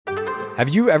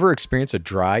Have you ever experienced a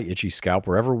dry, itchy scalp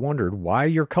or ever wondered why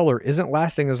your color isn't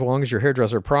lasting as long as your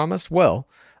hairdresser promised? Well,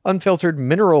 unfiltered,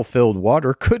 mineral-filled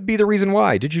water could be the reason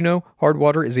why. Did you know hard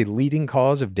water is a leading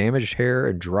cause of damaged hair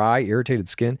and dry, irritated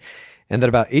skin? And that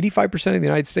about 85% of the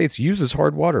United States uses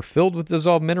hard water filled with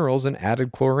dissolved minerals and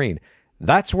added chlorine.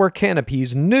 That's where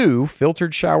Canopy's new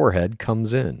filtered shower head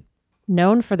comes in.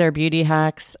 Known for their beauty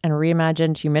hacks and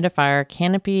reimagined humidifier,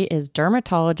 Canopy is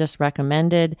dermatologist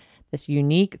recommended. This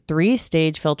unique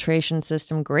 3-stage filtration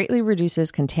system greatly reduces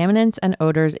contaminants and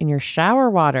odors in your shower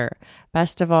water.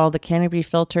 Best of all, the Canopy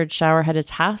filtered shower head is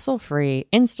hassle-free,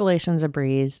 installation's a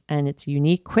breeze, and its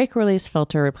unique quick-release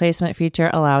filter replacement feature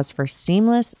allows for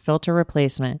seamless filter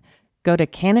replacement. Go to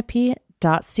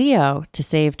canopy.co to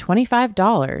save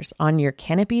 $25 on your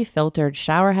Canopy filtered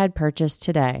shower head purchase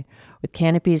today with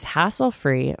Canopy's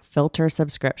hassle-free filter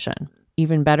subscription.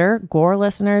 Even better, Gore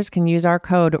listeners can use our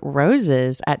code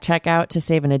ROSES at checkout to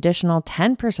save an additional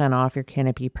 10% off your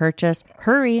Canopy purchase.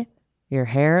 Hurry, your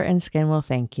hair and skin will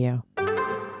thank you.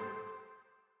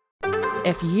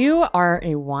 If you are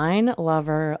a wine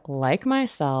lover like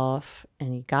myself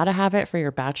and you gotta have it for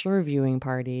your bachelor viewing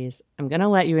parties, I'm gonna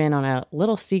let you in on a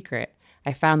little secret.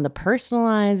 I found the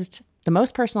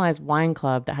most personalized wine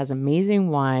club that has amazing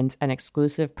wines and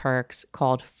exclusive perks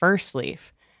called First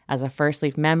Leaf. As a First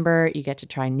Leaf member, you get to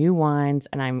try new wines,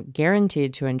 and I'm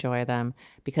guaranteed to enjoy them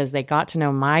because they got to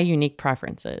know my unique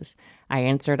preferences. I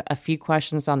answered a few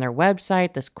questions on their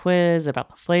website, this quiz about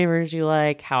the flavors you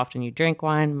like, how often you drink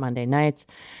wine, Monday nights,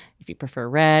 if you prefer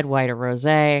red, white, or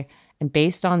rosé. And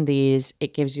based on these,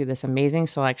 it gives you this amazing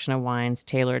selection of wines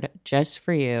tailored just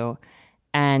for you.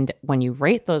 And when you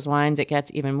rate those wines, it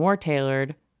gets even more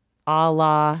tailored, a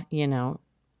la,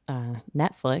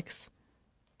 Netflix.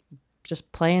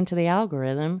 Just play into the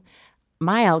algorithm.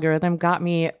 My algorithm got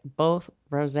me both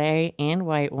rosé and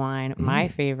white wine, my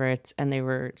favorites, and they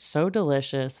were so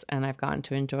delicious, and I've gotten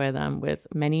to enjoy them with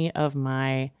many of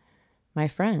my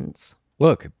friends.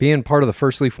 Look, being part of the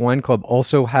First Leaf Wine Club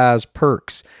also has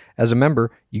perks. As a member,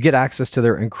 you get access to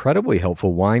their incredibly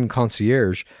helpful wine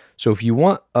concierge. So if you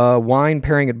want wine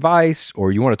pairing advice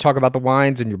or you want to talk about the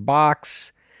wines in your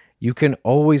box, you can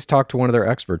always talk to one of their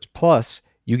experts. Plus,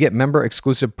 you get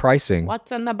member-exclusive pricing.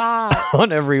 What's in the box?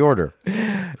 On every order.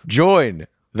 Join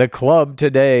the club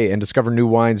today and discover new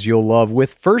wines you'll love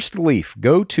with First Leaf.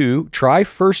 Go to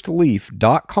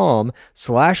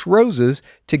tryfirstleaf.com/roses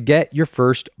to get your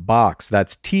first box.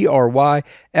 That's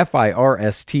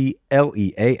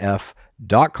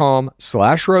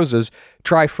tryfirstleaf.com/roses.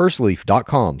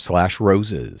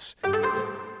 Tryfirstleaf.com/roses.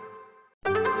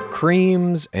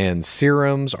 Creams and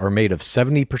serums are made of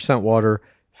 70% water,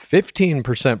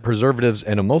 15% preservatives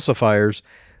and emulsifiers,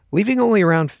 leaving only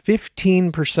around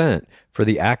 15% for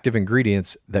the active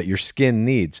ingredients that your skin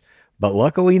needs. But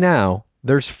luckily now,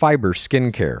 there's Fiber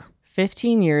Skincare.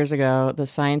 15 years ago, the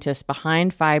scientists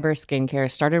behind Fiber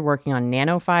Skincare started working on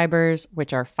nanofibers,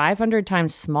 which are 500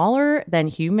 times smaller than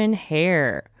human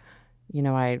hair.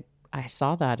 I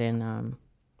saw that in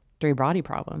Three Body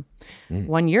Problem.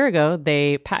 1 year ago,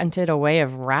 they patented a way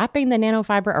of wrapping the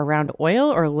nanofiber around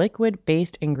oil or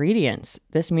liquid-based ingredients.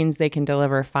 This means they can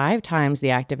deliver 5 times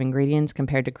the active ingredients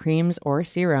compared to creams or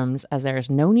serums, as there is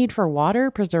no need for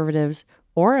water, preservatives,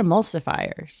 or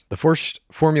emulsifiers. The first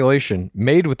formulation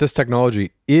made with this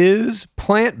technology is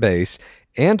plant-based,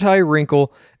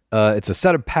 anti-wrinkle. It's a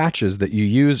set of patches that you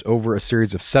use over a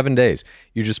series of 7 days.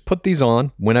 You just put these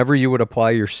on whenever you would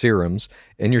apply your serums,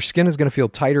 and your skin is going to feel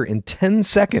tighter in 10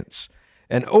 seconds.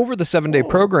 And over the 7-day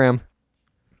program,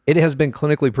 it has been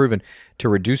clinically proven to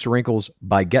reduce wrinkles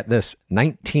by, get this,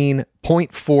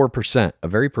 19.4%, a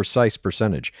very precise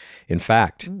percentage. In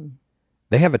fact,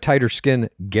 they have a tighter skin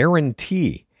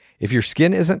guarantee. If your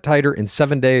skin isn't tighter in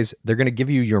 7 days, they're going to give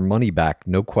you your money back,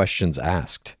 no questions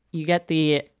asked. You get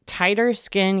the tighter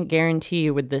skin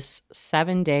guarantee with this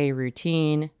 7-day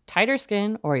routine. Tighter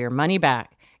skin or your money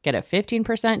back. Get a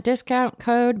 15% discount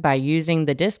code by using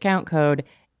the discount code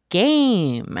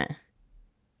GAME.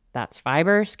 That's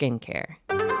Fiber Skincare.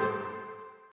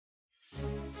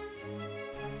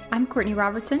 I'm Courtney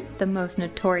Robertson, the most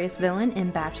notorious villain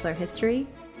in Bachelor history,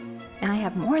 and I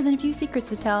have more than a few secrets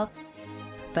to tell,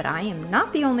 but I am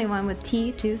not the only one with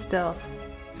tea to spill.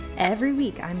 Every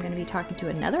week, I'm going to be talking to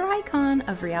another icon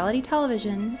of reality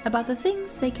television about the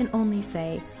things they can only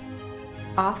say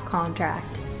off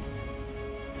contract.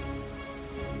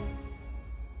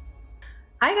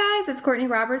 Hi guys, it's Courtney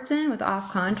Robertson with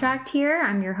Off Contract here.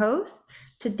 I'm your host.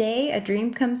 Today, a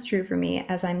dream comes true for me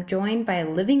as I'm joined by a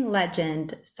living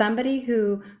legend, somebody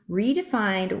who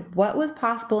redefined what was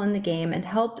possible in the game and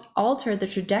helped alter the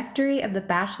trajectory of The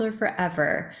Bachelor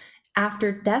forever.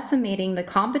 after decimating the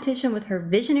competition with her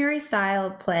visionary style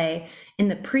of play in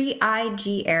the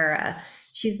pre-IG era.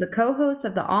 She's the co-host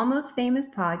of the Almost Famous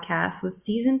podcast with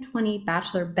season 20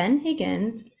 Bachelor Ben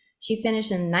Higgins. She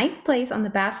finished in 9th place on The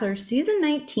Bachelor season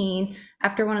 19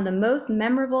 after one of the most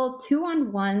memorable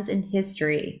 2-on-1s in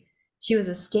history. She was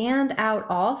a standout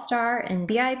all-star in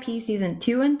VIP season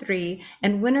 2 and 3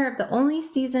 and winner of the only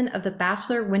season of The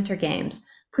Bachelor Winter Games.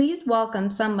 Please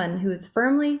welcome someone who is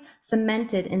firmly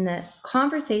cemented in the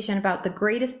conversation about the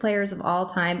greatest players of all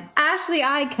time, Ashley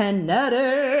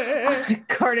Iconetter.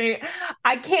 Courtney,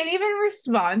 I can't even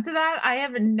respond to that. I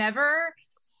have never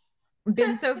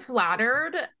been so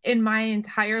flattered in my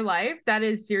entire life. That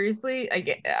is seriously,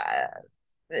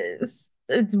 it's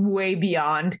way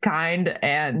beyond kind,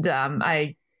 and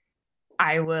I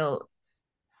will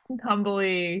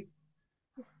humbly.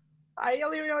 I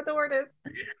don't even know what the word is.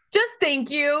 Just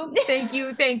thank you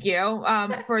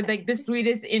for the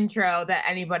sweetest intro that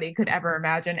anybody could ever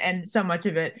imagine, and so much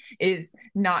of it is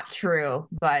not true,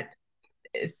 but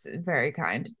it's very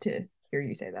kind to hear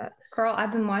you say that. Girl,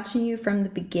 I've been watching you from the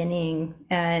beginning,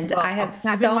 and I have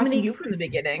I've so been watching many. You from the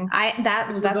beginning. That's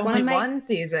only one of my one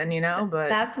season, but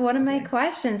that's one of my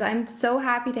questions. I'm so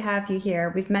happy to have you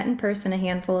here. We've met in person a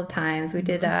handful of times. We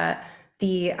did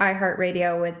the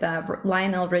iHeartRadio with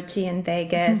Lionel Richie in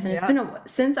Vegas, and it's been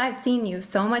since I've seen you,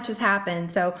 so much has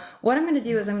happened. So what I'm going to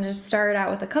do is I'm going to start out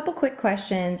with a couple quick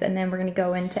questions, and then we're going to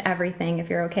go into everything, if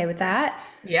you're okay with that.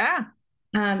 Yeah.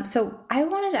 So I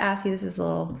wanted to ask you,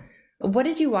 what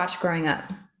did you watch growing up?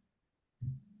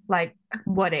 Like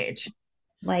what age?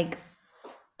 Like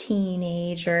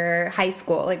teenage or high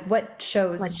school? Like what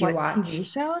shows did you watch? TV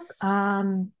shows?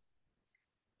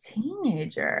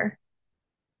 Teenager.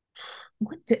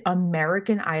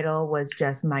 American Idol was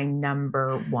just my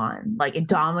number one. Like it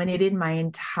dominated my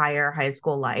entire high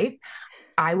school life.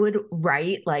 I would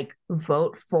write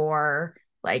vote for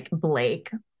Blake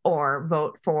or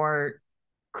vote for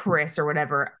Chris or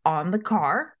whatever on the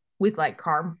car with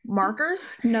car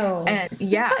markers. No. And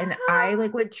and I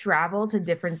would travel to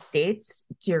different states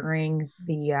during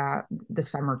the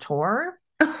summer tour.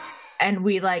 And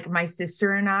we my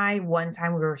sister and I, one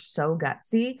time we were so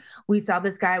gutsy. We saw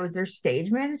this guy was their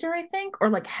stage manager, I think,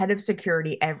 or head of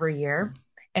security every year.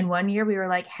 And one year we were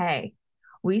like, hey,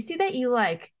 we see that you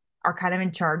are kind of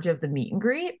in charge of the meet and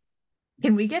greet.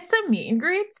 Can we get some meet and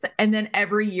greets? And then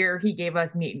every year he gave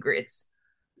us meet and greets.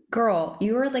 Girl,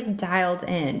 you were dialed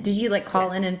in. Did you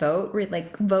call in and vote? Or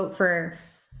vote for?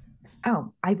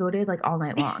 Oh, I voted all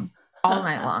night long. All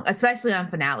night long, especially on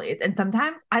finales. And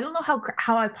sometimes I don't know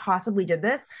how I possibly did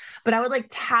this, but I would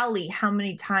tally how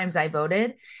many times I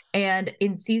voted. And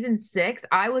in season 6,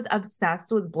 I was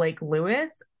obsessed with Blake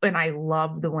Lewis, and I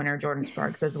love the winner, Jordan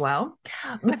Sparks, as well.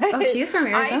 Oh, she's from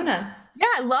Arizona.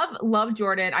 I love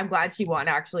Jordan. I'm glad she won.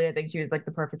 Actually, I think she was the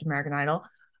perfect American Idol.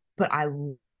 But I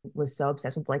was so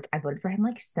obsessed with Blake. I voted for him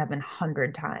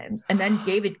 700 times. And then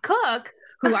David Cook,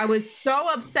 who I was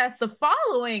so obsessed the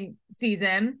following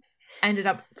season, ended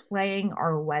up playing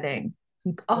our wedding.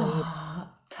 He played. Oh,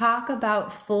 talk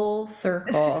about full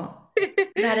circle.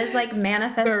 That is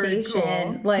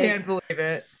manifestation. Cool. Can't believe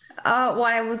it. Well,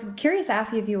 I was curious to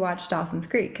ask you if you watched Dawson's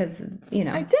Creek, because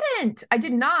I didn't. I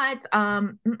did not.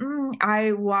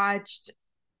 I watched.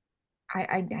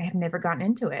 I have never gotten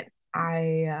into it.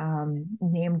 I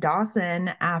named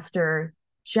Dawson after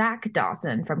Jack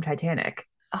Dawson from Titanic.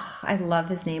 Oh, I love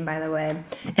his name, by the way.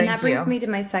 And that brings me to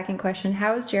my second question.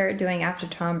 How is Jared doing after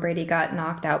Tom Brady got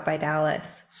knocked out by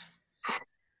Dallas?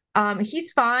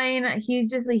 He's fine. He's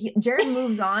just Jared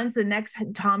moves on to the next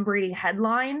Tom Brady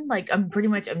headline, pretty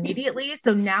much immediately.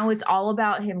 So now it's all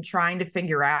about him trying to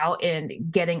figure out and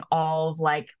getting all of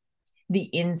the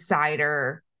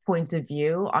insider points of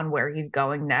view on where he's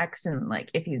going next, and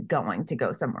if he's going to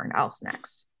go somewhere else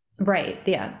next. Right.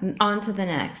 Yeah. On to the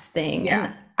next thing.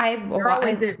 Yeah. And there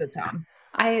always is a Tom.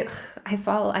 I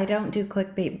don't do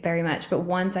clickbait very much, but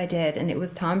once I did, and it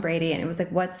was Tom Brady, and it was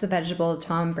what's the vegetable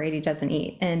Tom Brady doesn't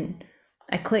eat? And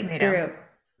I clicked through.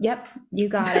 Yep, you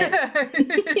got it.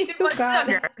 You got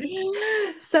it.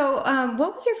 So,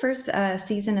 what was your first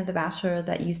season of The Bachelor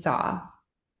that you saw?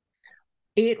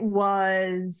 It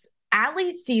was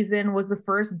Allie's season was the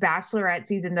first Bachelorette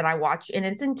season that I watched in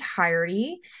its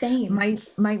entirety. Same. My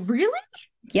really?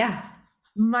 Yeah.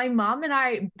 My mom and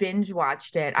I binge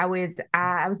watched it. I was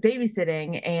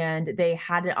babysitting, and they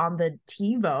had it on the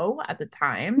TiVo at the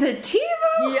time. The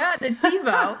TiVo? Yeah, the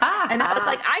TiVo. And I was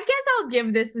like, I guess I'll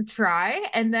give this a try.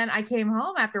 And then I came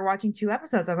home after watching 2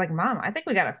 episodes. I was like, Mom, I think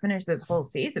we got to finish this whole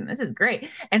season. This is great.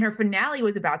 And her finale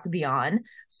was about to be on.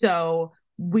 So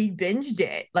we binged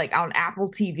it on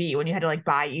Apple TV when you had to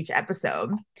buy each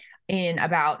episode. in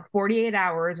about 48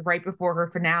 hours right before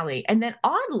her finale. And then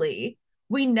oddly,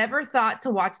 we never thought to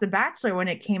watch The Bachelor when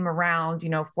it came around,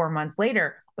 4 months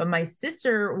later. But my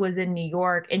sister was in New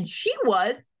York and she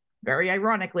was, very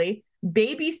ironically,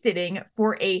 babysitting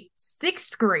for a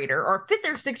sixth grader or fifth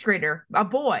or sixth grader, a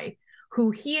boy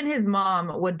who he and his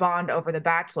mom would bond over The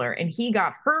Bachelor. And he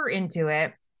got her into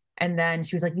it. And then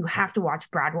she was like, you have to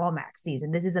watch Brad Womack's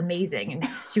season. This is amazing. And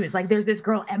she was like, there's this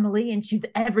girl, Emily, and she's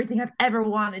everything I've ever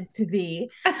wanted to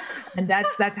be. And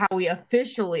that's how we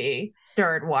officially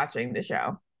started watching the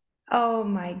show. Oh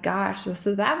my gosh.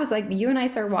 So that was like, you and I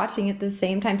started watching at the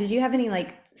same time. Did you have any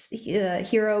like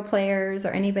hero players or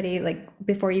anybody like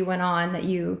before you went on that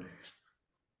you...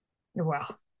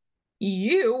 Well,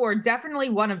 you were definitely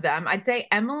one of them. I'd say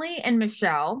Emily and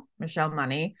Michelle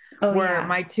Money were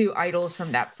my two idols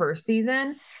from that first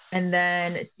season. And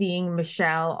then seeing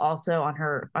Michelle also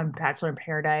on Bachelor in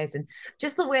Paradise, and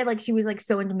just the way like she was like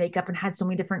so into makeup and had so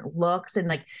many different looks, and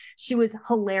like she was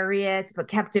hilarious but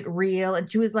kept it real. And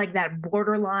she was like that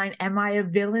borderline, am I a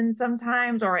villain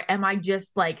sometimes, or am I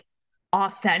just like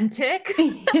authentic?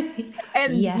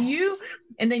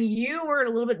 And then you were a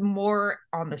little bit more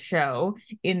on the show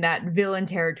in that villain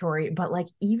territory, but like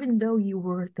even though you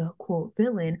were the quote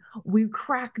villain, we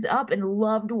cracked up and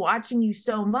loved watching you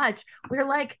so much. We were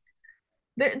like,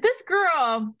 this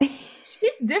girl,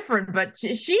 she's different, but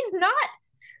she's not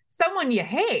someone you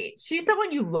hate. She's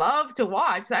someone you love to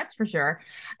watch, that's for sure.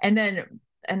 And then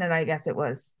I guess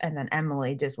and then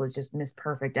Emily was just Miss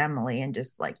Perfect Emily, and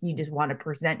just like you just want to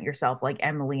present yourself like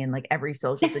Emily in like every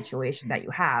social situation that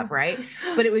you have, right?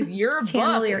 But it was your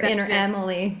channel your inner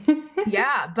Emily.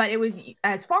 Yeah, but it was,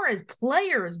 as far as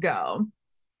players go,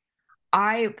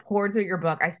 I poured through your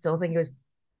book. I still think it was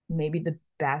maybe the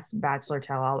best Bachelor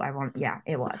tell-all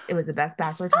it was the best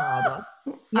Bachelor tell-all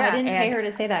book. Yeah, I didn't pay her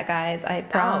to say that, guys. I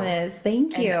promise.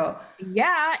 Thank you.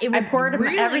 Yeah, I poured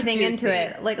really everything juicy into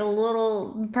it, like a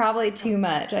little, probably too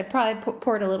much. I probably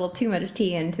poured a little too much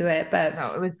tea into it, but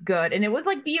no, it was good, and it was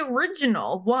like the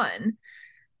original one.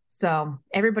 So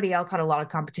everybody else had a lot of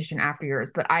competition after yours,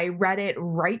 but I read it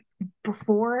right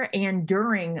before and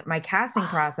during my casting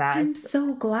process. I'm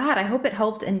so glad. I hope it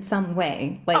helped in some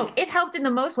way. Like, it helped in the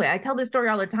most way. I tell this story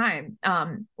all the time.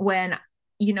 When,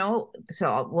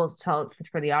 so we'll tell it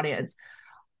for the audience.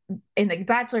 In the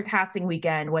Bachelor casting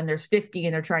weekend, when there's 50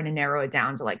 and they're trying to narrow it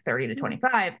down to like 30 to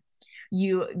 25,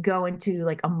 you go into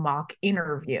like a mock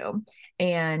interview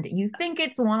and you think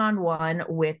it's one-on-one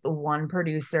with one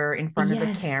producer in front of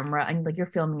a camera, and like you're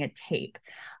filming a tape.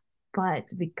 But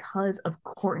because of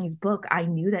Courtney's book, I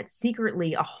knew that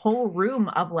secretly a whole room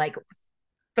of like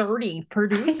 30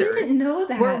 producers I didn't know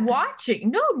that. were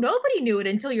watching. No, nobody knew it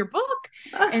until your book.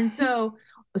 And so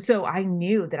I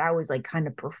knew that I was like kind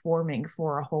of performing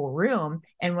for a whole room.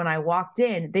 And when I walked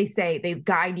in, they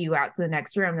guide you out to the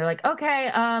next room. They're like,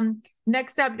 okay,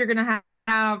 next up, you're going to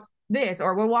have this,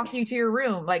 or we'll walk you to your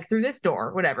room, like through this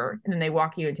door, whatever. And then they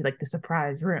walk you into like the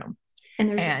surprise room. And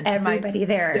there's everybody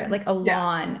there, like a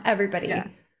lawn, everybody.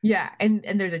 Yeah. And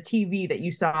there's a TV that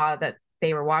you saw that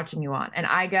they were watching you on. And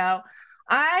I go,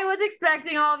 I was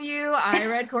expecting all of you. I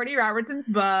read Courtney Robertson's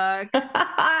book.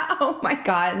 Oh my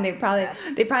God. And they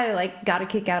probably like got a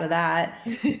kick out of that.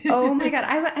 Oh my God.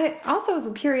 I also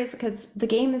was curious because the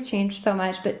game has changed so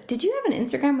much, but did you have an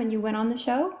Instagram when you went on the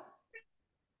show?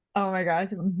 Oh my gosh.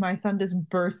 My son just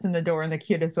burst in the door in the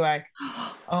cutest way.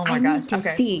 Oh my gosh. I need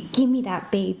to see. Give me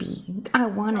that baby. I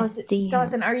want to see him.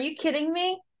 Dawson, are you kidding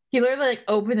me? He literally like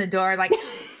opened the door like,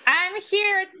 I'm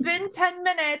here. It's been 10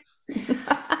 minutes.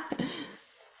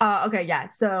 Okay, yeah.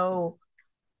 So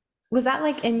was that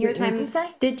like in your time?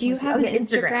 Did you have an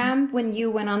Instagram when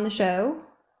you went on the show?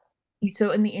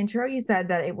 So in the intro, you said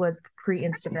that it was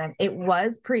pre-Instagram. It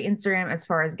was pre-Instagram as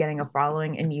far as getting a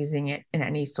following and using it in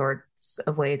any sorts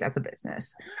of ways as a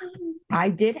business. I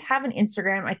did have an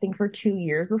Instagram, I think, for 2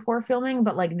 years before filming,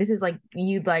 but like this is like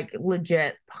you'd like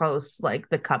legit post like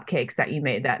the cupcakes that you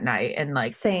made that night and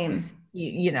like same.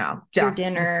 Just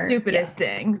the stupidest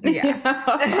things. Yeah.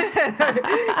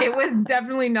 It was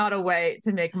definitely not a way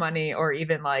to make money or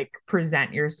even like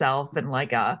present yourself and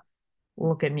like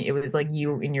look at me. It was like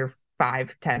you and your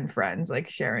 5-10 friends like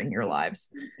sharing your lives.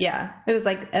 Yeah. It was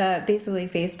like basically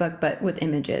Facebook, but with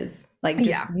images, like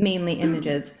just mainly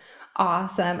images.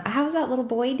 Awesome. How's that little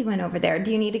boy doing over there?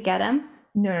 Do you need to get him?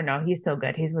 No. He's so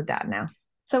good. He's with dad now.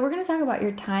 So we're going to talk about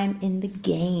your time in the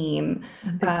game.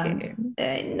 In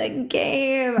the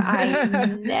game. I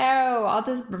know. I'll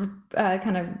just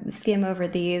kind of skim over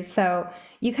these. So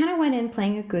you kind of went in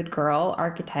playing a good girl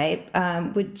archetype.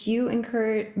 Were you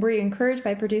encouraged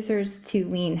by producers to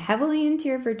lean heavily into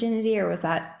your virginity, or was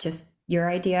that just your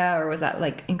idea, or was that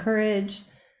like encouraged?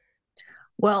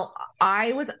 Well,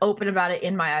 I was open about it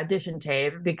in my audition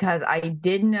tape because I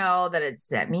did know that it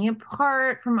set me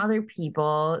apart from other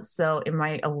people. So in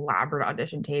my elaborate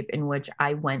audition tape in which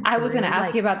I went I was going to through, ask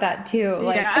like, you about that too.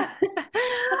 Like, yeah.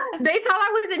 They thought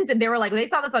I was in. They were like, they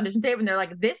saw this audition tape and they're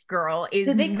like, this girl is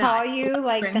did they call nuts. you Let's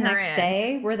like bring the her next in.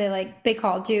 day? Were they like, they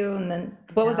called you, and then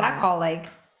what was that No. call like?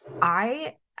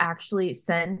 I actually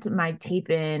sent my tape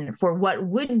in for what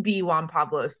would be Juan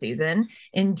Pablo's season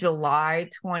in July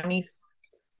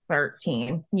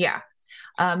 2013. Yeah.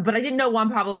 But I didn't know Juan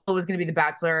Pablo was going to be the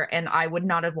Bachelor, and I would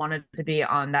not have wanted to be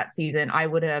on that season. I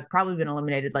would have probably been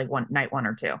eliminated like night one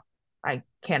or two. I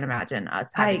can't imagine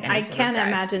us having I can't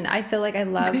imagine. I feel like I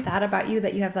love that about you,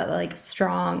 that you have that like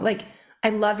strong, like, I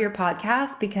love your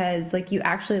podcast because like you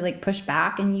actually like push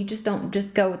back and you just don't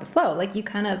just go with the flow. Like you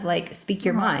kind of like speak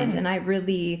your mind. And I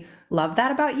really love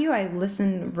that about you. I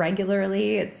listen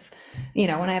regularly. It's, you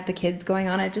know, when I have the kids going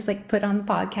on, I just like put on the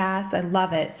podcast. I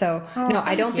love it. So no,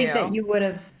 I don't think that you would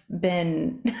have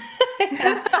been,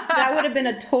 that would have been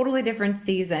a totally different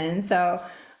season. So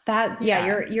that,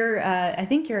 your I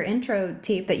think your intro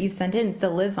tape that you sent in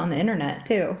still lives on the internet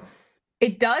too.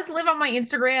 It does live on my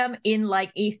Instagram in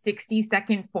like a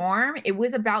 60-second form. It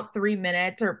was about 3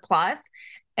 minutes or plus.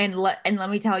 And let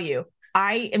me tell you,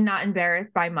 I am not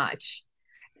embarrassed by much.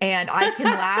 And I can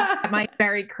laugh at my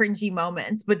very cringy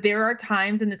moments. But there are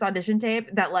times in this audition tape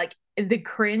that like the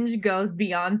cringe goes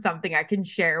beyond something I can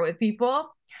share with people.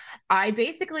 I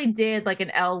basically did like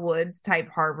an Elle Woods type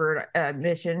Harvard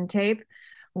mission tape,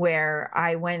 where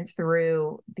I went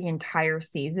through the entire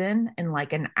season in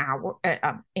like an hour,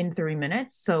 in 3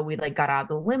 minutes. So we like got out of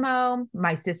the limo.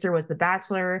 My sister was the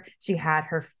Bachelor. She had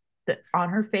on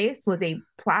her face was a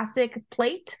plastic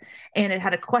plate, and it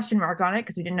had a question mark on it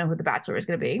because we didn't know who the Bachelor was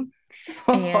going to be.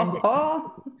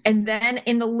 And then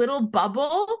in the little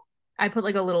bubble, I put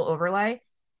like a little overlay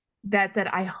that said,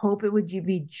 "I hope it would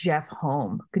be Jeff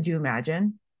Holm." Could you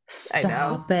imagine? Stop I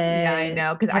know. it. Yeah, I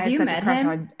know. Because I had such a crush him?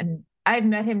 on. And I've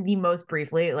met him the most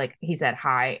briefly. Like he said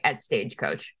hi at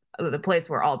Stagecoach, the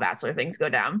place where all Bachelor things go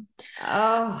down.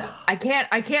 Oh, so I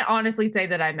can't honestly say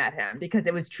that I met him because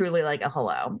it was truly like a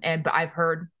hello. But I've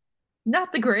heard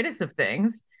not the greatest of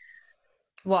things.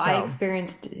 Well, I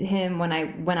experienced him when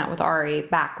I went out with Ari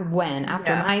back when,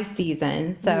 after my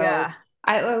season. So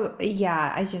I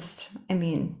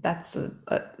mean, that's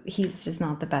he's just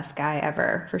not the best guy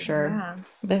ever, for sure. Yeah.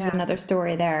 There's another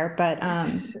story there, but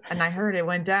and I heard it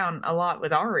went down a lot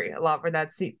with Ari, a lot for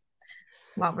that seat,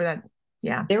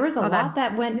 yeah. There was a lot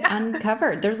that went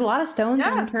uncovered. There's a lot of stones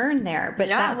unturned there, but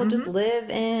that will just live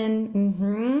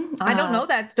in. I don't know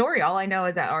that story. All I know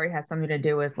is that Ari has something to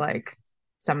do with like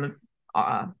some of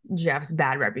Jeff's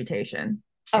bad reputation.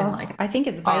 I think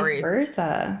it's vice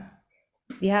versa.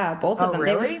 Yeah, both of them.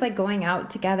 Really? They were just like going out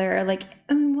together. Like,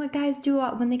 what guys do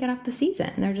when they get off the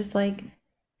season? They're just like,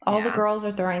 all the girls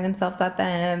are throwing themselves at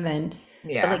them, and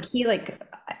but like he like,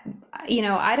 you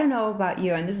know, I don't know about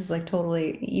you, and this is like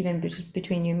totally even just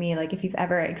between you and me. Like, if you've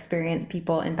ever experienced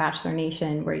people in Bachelor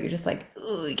Nation where you're just like,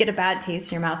 you get a bad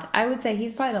taste in your mouth, I would say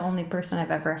he's probably the only person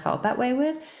I've ever felt that way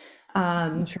with.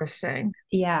 Interesting.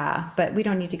 Yeah, but we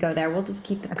don't need to go there. We'll just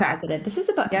keep it positive. This is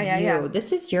about you.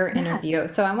 This is your interview.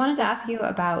 So I wanted to ask you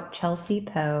about Chelsea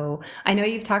Poe. I know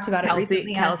you've talked about it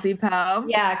recently. Kelsey Poe.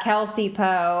 Yeah, Kelsey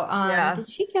Poe. Did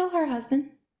she kill her husband?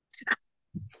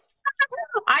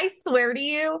 I swear to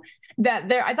you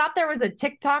that I thought there was a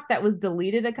TikTok that was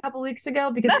deleted a couple weeks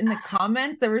ago because in the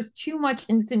comments there was too much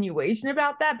insinuation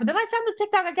about that. But then I found the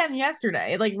TikTok again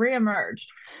yesterday. It like reemerged.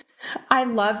 I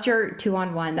loved your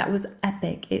 2-on-1. That was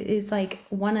epic. It is like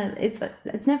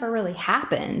it's never really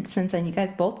happened since then. You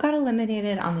guys both got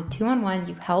eliminated on the 2-on-1.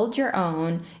 You held your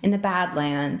own in the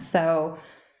Badlands. So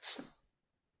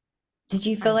did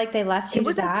you feel like they left you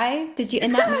to die? Did you,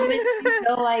 in that moment, did you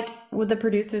feel like the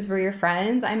producers were your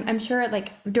friends? I'm sure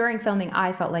like during filming,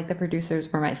 I felt like the producers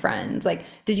were my friends. Like,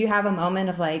 did you have a moment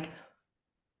of like,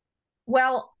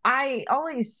 well, I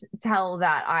always tell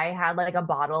that I had like a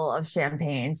bottle of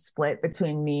champagne split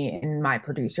between me and my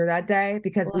producer that day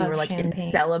because we were like in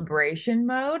celebration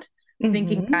mode,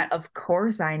 thinking that of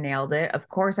course I nailed it. Of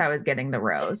course I was getting the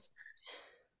rose.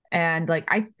 And like,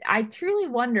 I truly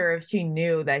wonder if she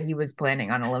knew that he was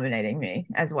planning on eliminating me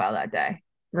as well that day.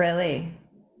 Really?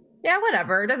 Yeah,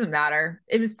 whatever. It doesn't matter.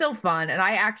 It was still fun. And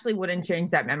I actually wouldn't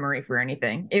change that memory for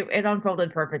anything. It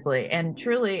unfolded perfectly. And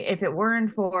truly, if it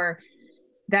weren't for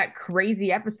that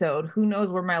crazy episode, who knows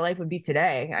where my life would be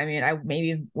today? I mean, I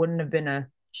maybe wouldn't have been a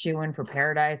shoo-in for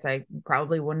Paradise. I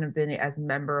probably wouldn't have been as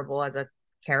memorable as a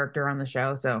character on the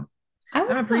show. So I'm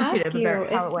appreciative of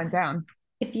how it went down.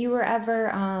 if you were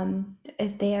ever,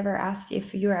 if they ever asked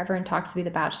if you were ever in talks to be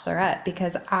the Bachelorette,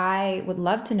 because I would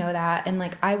love to know that. And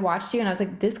like, I watched you and I was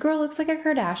like, this girl looks like a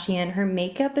Kardashian. Her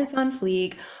makeup is on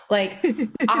fleek. Like,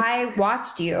 I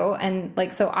watched you, and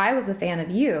like, so I was a fan of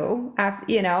you,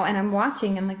 you know, and I'm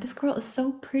watching. I'm like, this girl is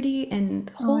so pretty and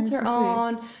holds her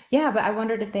own. Yeah, but I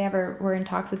wondered if they ever were in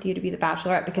talks with you to be the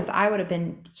Bachelorette, because I would have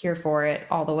been here for it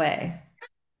all the way.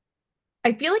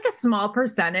 I feel like a small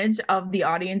percentage of the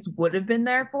audience would have been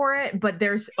there for it, but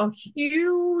there's a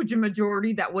huge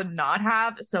majority that would not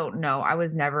have. So no, I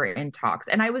was never in talks.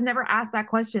 And I was never asked that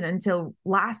question until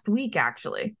last week,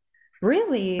 actually.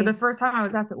 Really? For the first time I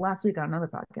was asked it last week on another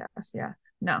podcast. Yeah.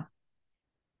 No.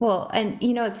 Well, and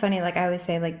you know, it's funny, like I always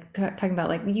say, like talking about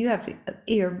like you have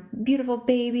your beautiful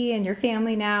baby and your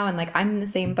family now, and like I'm in the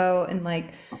same boat, and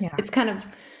like it's kind of,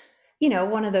 you know,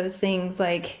 one of those things.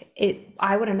 Like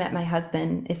I would have met my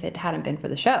husband if it hadn't been for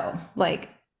the show. Like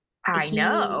I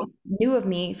know, knew of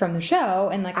me from the show,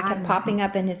 and like I kept popping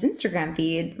up in his Instagram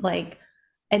feed, like,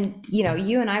 and you know,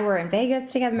 you and I were in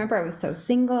Vegas together. Remember, I was so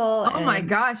single. Oh my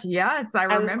gosh, yes, I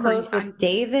remember. I was close with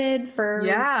David for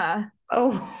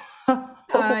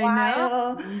I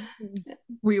know.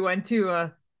 We went to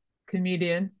a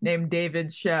comedian named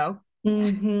David's show.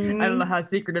 Mm-hmm. I don't know how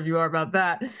secretive you are about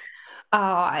that.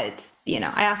 Oh, it's, you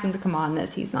know, I asked him to come on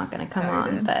this. He's not going to come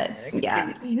on, but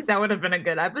yeah. That would have been a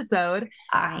good episode.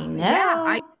 I know. Yeah,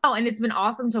 I know. And it's been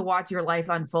awesome to watch your life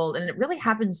unfold. And it really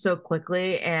happened so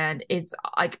quickly. And it's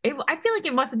like, I feel like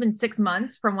it must have been 6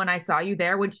 months from when I saw you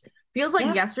there, which feels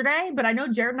like yesterday. But I know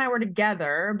Jared and I were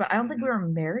together, but I don't think we were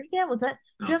married yet. Was that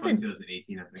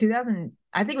 2018? I think.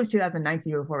 I think it was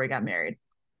 2019 before we got married.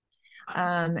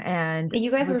 And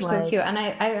you guys were so cute. And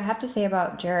I have to say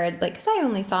about Jared, like, because I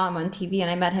only saw him on TV and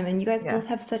I met him, and you guys both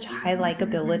have such high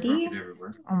likability.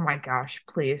 Oh my gosh,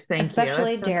 please. Thank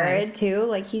especially you. Especially Jared, so too.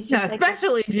 Like, he's just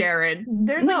especially Jared.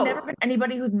 There's never been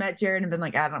anybody who's met Jared and been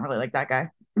like, I don't really like that guy.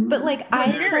 But like,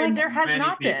 I feel like there has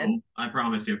not been. I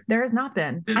promise you. There has not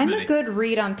been. I'm a good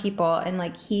read on people, and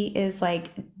like, he is like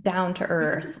down to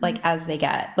earth, like as they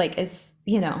get. Like, it's,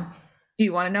 you know. Do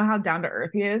you want to know how down to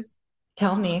earth he is?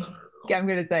 Tell me. Yeah, I'm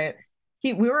gonna say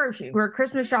it. We were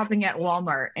Christmas shopping at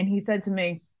Walmart, and he said to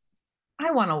me, I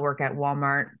want to work at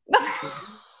Walmart.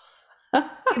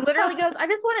 He literally goes, I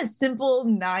just want a simple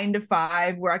 9 to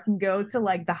 5 where I can go to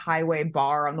like the highway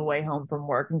bar on the way home from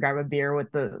work and grab a beer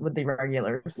with the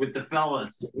regulars. With the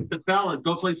fellas.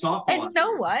 Go play softball. And you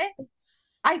know what?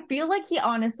 I feel like he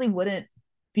honestly wouldn't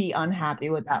be unhappy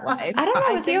with that life. I don't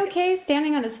know. Is he okay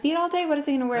standing on his feet all day? What is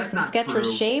he going to wear? Some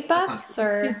Skechers shape ups?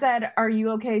 Or he said, "Are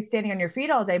you okay standing on your feet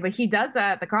all day?" But he does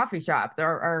that at the coffee shop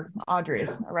or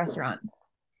Audrey's, a restaurant.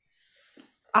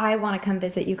 I want to come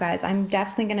visit you guys. I'm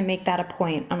definitely going to make that a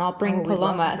point, and I'll bring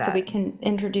Paloma so we can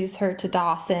introduce her to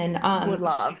Dawson. Would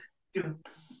love.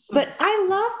 But I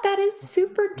love that is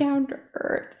super down to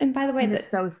earth. And by the way,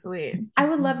 that's so sweet. I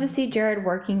would love to see Jared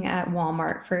working at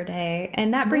Walmart for a day.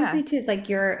 And that brings me to, it's like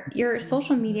your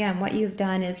social media and what you've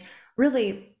done is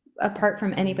really apart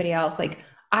from anybody else. Like,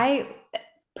 I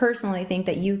personally think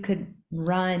that you could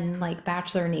run like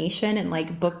Bachelor Nation and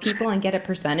like book people and get a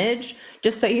percentage,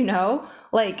 just so you know,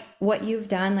 like what you've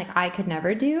done, like I could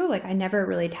never do. Like, I never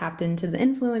really tapped into the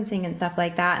influencing and stuff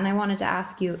like that. And I wanted to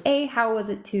ask you, A, how was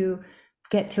it to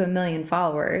get to 1 million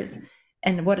followers,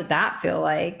 and what did that feel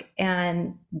like?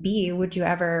 And B, would you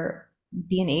ever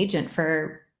be an agent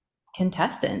for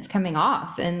contestants coming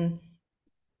off? And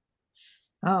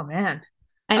oh man,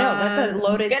 I know that's a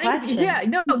loaded question. Yeah,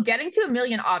 no, getting to 1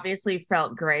 million obviously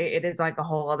felt great. It is like a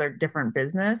whole other different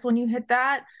business when you hit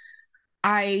that.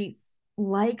 I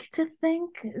like to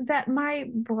think that my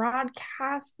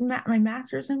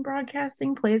master's in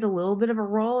broadcasting plays a little bit of a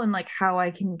role in like how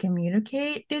I can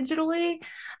communicate digitally,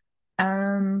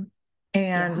 and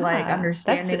like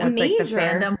understanding what like the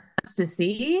fandom wants to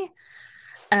see.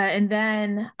 And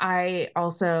then I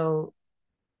also,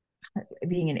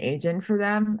 being an agent for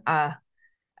them, I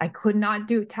could not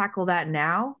tackle that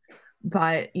now.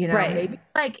 But you know,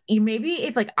 maybe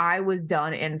if like I was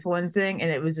done influencing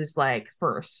and it was just like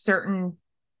for a certain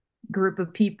group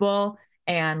of people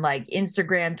and like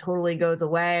Instagram totally goes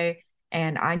away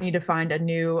and I need to find a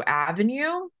new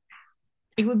avenue,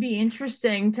 it would be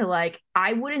interesting to like,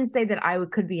 I wouldn't say that I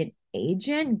could be an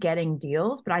agent getting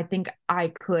deals, but I think I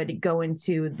could go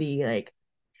into the like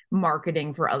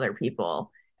marketing for other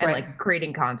people and like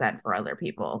creating content for other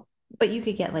people. But you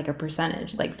could get like a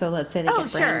percentage. Like, so let's say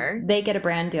they get a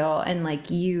brand deal and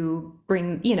like you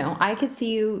bring, you know, I could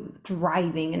see you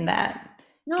thriving in that.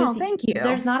 No, 'Cause thank you.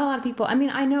 There's not a lot of people. I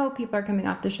mean, I know people are coming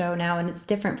off the show now, and it's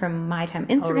different from my time.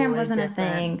 Instagram Totally wasn't a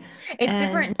different. thing. It's And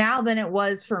different now than it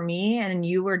was for me, and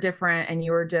you were different, and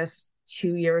you were just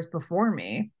 2 years before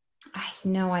me. I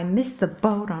know I missed the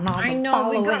boat on all I the know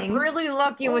we got following. really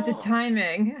lucky with the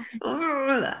timing.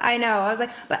 Ugh, I know. I was like,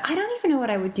 but I don't even know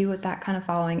what I would do with that kind of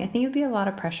following. I think it'd be a lot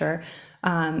of pressure.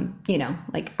 You know,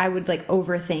 like I would like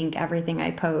overthink everything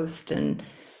I post, and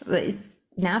but it's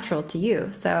natural to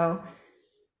you. So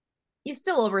You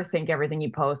still overthink everything you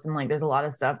post, and like there's a lot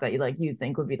of stuff that you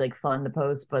think would be like fun to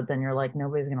post, but then you're like,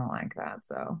 nobody's gonna like that.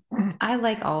 So I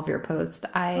like all of your posts.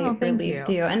 I Oh, thank really you.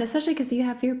 do. And especially because you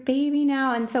have your baby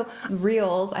now. And so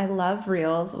reels, I love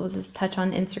reels. We'll just touch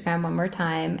on Instagram one more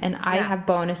time. And I Yeah. have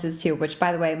bonuses too, which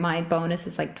by the way, my bonus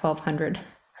is like $1,200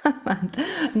 a month.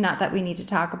 Not that we need to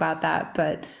talk about that,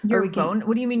 but your we can,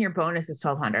 what do you mean your bonus is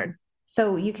 1,200?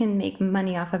 so you can make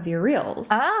money off of your reels.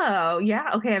 Oh yeah,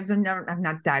 okay. I've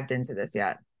not dived into this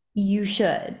yet. You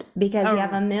should, because you have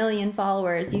Oh. 1 million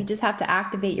followers. You just have to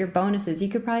activate your bonuses. You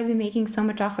could probably be making so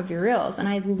much off of your reels. And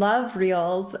I love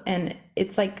reels. And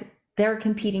it's like they're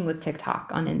competing with TikTok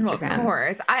on Well, Instagram. of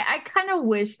course. I kind of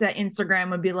wish that Instagram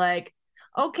would be like,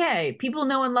 okay, people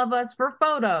know and love us for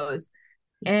photos.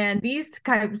 And these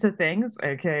types of things,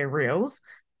 aka reels,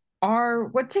 are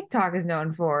what TikTok is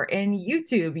known for. And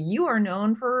YouTube, you are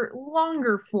known for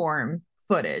longer form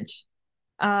footage.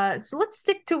 So let's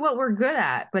stick to what we're good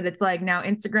at. But it's like now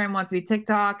Instagram wants to be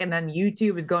TikTok, and then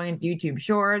YouTube is going into YouTube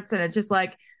Shorts, and it's just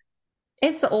like,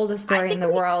 It's the oldest story in the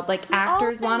world. Like we all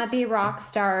actors think- want to be rock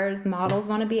stars, models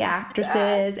want to be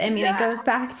actresses. I mean, it goes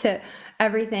back to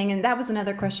everything. And that was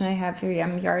another question I have for you.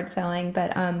 I'm yard selling,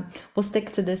 but we'll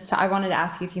stick to this. I wanted to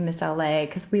ask you if you miss LA,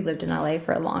 because we lived in LA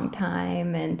for a long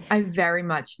time, and I very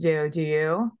much do. Do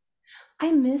you?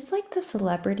 I miss like the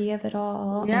celebrity of it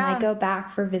all. And I Yeah. go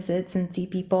back for visits and see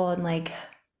people, and like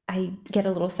I get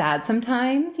a little sad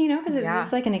sometimes, you know, because it was Yeah.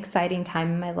 just like an exciting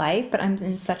time in my life. But I'm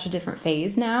in such a different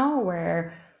phase now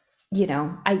where, you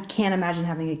know, I can't imagine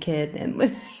having a kid and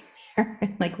living there.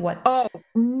 And like what? Oh,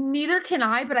 neither can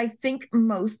I, but I think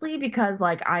mostly because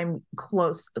like I'm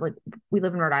close, like we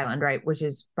live in Rhode Island, right? Which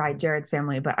is by Jared's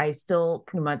family, but I still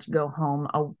pretty much go home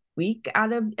a week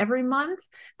out of every month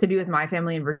to be with my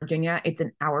family in Virginia. It's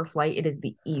an hour flight. It is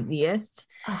the easiest.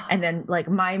 And then like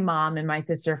my mom and my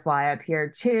sister fly up here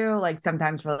too, like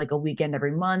sometimes for like a weekend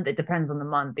every month. It depends on the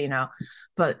month, you know,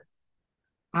 but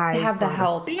I have the for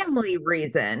help. family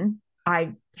reason,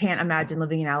 I can't imagine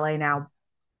living in LA now.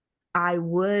 I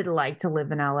would like to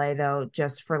live in LA though,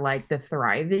 just for like the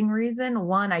thriving reason.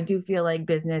 One, I do feel like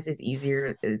business is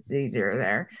easier. It's easier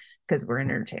there because we're in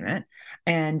entertainment.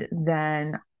 And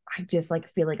then I just like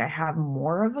feel like I have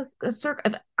more of a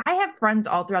circle. I have friends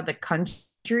all throughout the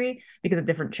country because of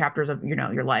different chapters of, you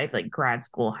know, your life, like grad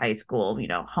school, high school, you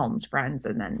know, homes, friends,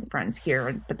 and then friends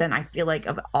here. But then I feel like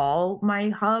of all my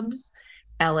hubs,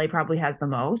 LA probably has the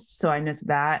most. So I miss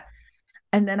that.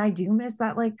 And then I do miss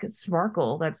that like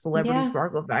sparkle, that celebrity Yeah.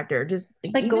 sparkle factor. Just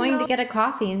Like even going to though- get a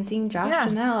coffee and seeing Josh Yeah.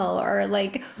 Jamel, or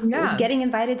like Yeah. getting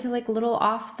invited to like little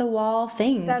off the wall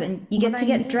things, and That's you get what to I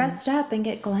get mean. dressed up and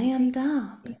get glammed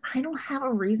up. I don't have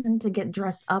a reason to get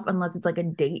dressed up unless it's like a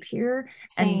date here.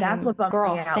 And that's Same. what bums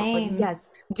Girl, me out. same. But yes,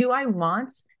 do I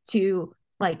want to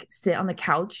like sit on the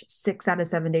couch 6 out of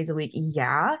 7 days a week?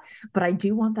 Yeah. But I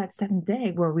do want that 7th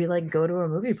day where we like go to a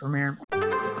movie premiere.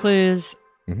 Clues.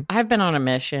 Mhm. I've been on a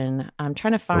mission. I'm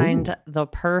trying to find the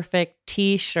perfect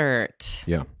t-shirt.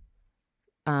 Yeah.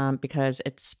 Because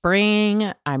it's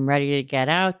spring. I'm ready to get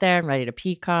out there. I'm ready to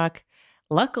peacock.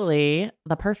 Luckily,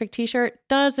 the perfect t-shirt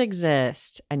does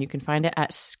exist, and you can find it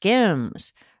at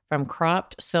Skims. From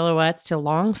cropped silhouettes to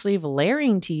long sleeve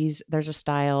layering tees, there's a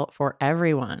style for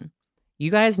everyone. You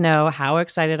guys know how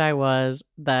excited I was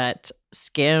that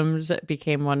Skims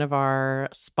became one of our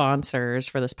sponsors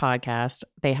for this podcast.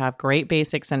 They have great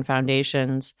basics and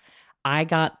foundations. I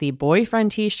got the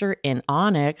boyfriend t-shirt in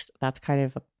onyx. That's kind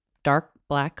of a dark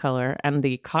black color, and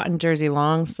the cotton jersey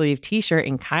long sleeve t-shirt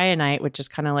in kyanite, which is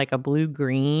kind of like a blue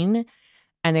green.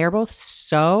 And they are both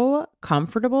so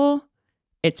comfortable.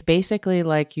 It's basically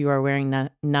like you are wearing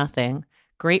nothing.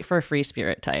 Great for free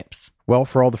spirit types. Well,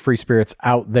 for all the free spirits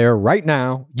out there right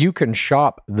now, you can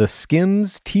shop the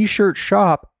Skims t-shirt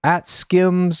shop at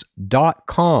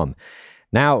skims.com.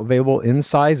 Now available in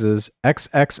sizes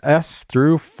XXS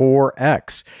through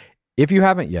 4X. If you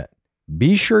haven't yet,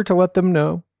 be sure to let them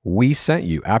know we sent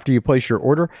you. After you place your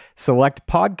order, select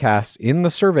podcasts in the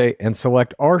survey and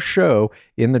select our show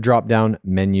in the drop-down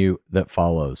menu that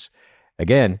follows.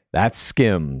 Again, that's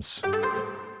Skims.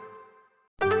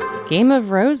 Game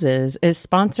of Roses is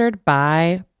sponsored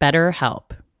by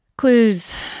BetterHelp.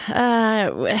 Clues.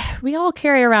 We all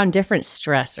carry around different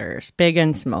stressors, big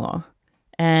and small.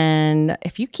 And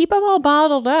if you keep them all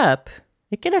bottled up,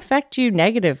 it can affect you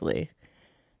negatively.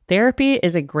 Therapy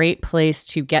is a great place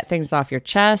to get things off your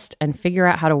chest and figure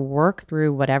out how to work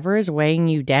through whatever is weighing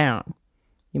you down.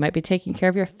 You might be taking care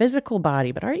of your physical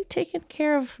body, but are you taking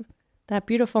care of that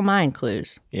beautiful mind,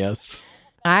 Clues? Yes.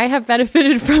 I have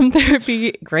benefited from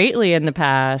therapy greatly in the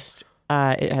past.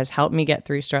 It has helped me get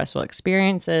through stressful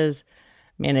experiences,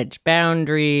 manage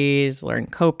boundaries, learn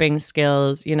coping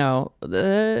skills. You know,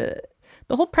 the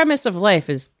whole premise of life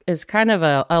is kind of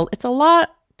it's a lot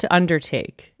to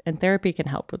undertake, and therapy can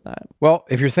help with that. Well,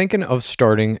 if you're thinking of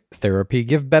starting therapy,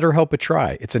 give BetterHelp a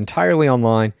try. It's entirely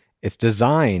online. It's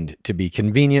designed to be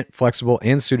convenient, flexible,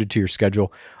 and suited to your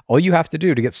schedule. All you have to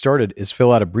do to get started is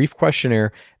fill out a brief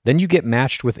questionnaire. Then you get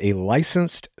matched with a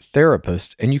licensed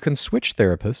therapist, and you can switch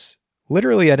therapists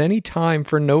literally at any time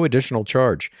for no additional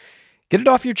charge. Get it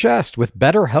off your chest with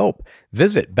BetterHelp.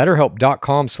 Visit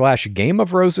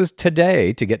betterhelp.com/gameofroses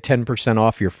today to get 10%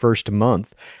 off your first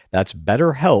month. That's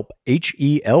BetterHelp,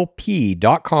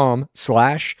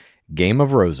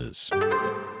 HELP.com/gameofroses.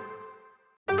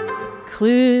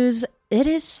 Clues. It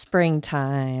is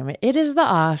springtime. It is the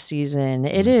off season.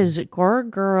 It is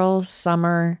girl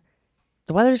summer.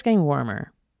 The weather's getting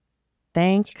warmer.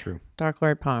 Thank Dark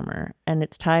Lord Palmer. And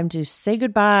it's time to say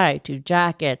goodbye to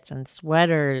jackets and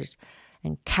sweaters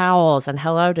and cowls and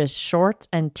hello to shorts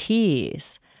and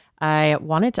tees. I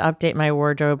wanted to update my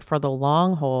wardrobe for the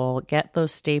long haul, get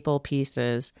those staple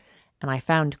pieces, and I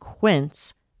found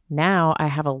Quince. Now I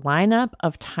have a lineup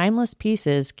of timeless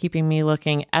pieces keeping me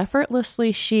looking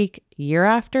effortlessly chic year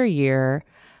after year.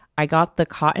 I got the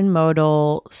cotton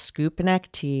modal scoop neck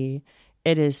tee.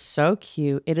 It is so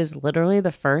cute. It is literally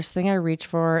the first thing I reach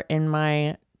for in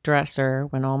my dresser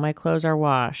when all my clothes are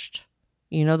washed.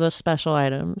 You know those special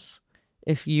items.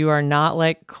 If you are not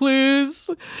like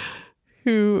Clues,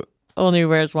 who only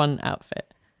wears one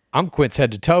outfit. I'm Quince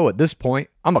head to toe at this point.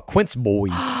 I'm a Quince boy.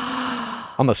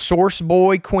 I'm a Source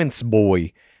boy, Quince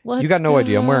boy. You got no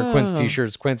idea. I'm wearing Quince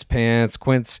t-shirts, Quince pants,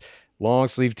 Quince long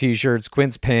sleeve t-shirts,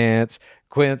 Quince pants,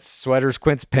 Quince sweaters,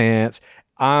 Quince pants.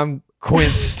 I'm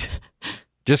Quinced.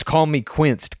 Just call me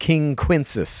Quinced. King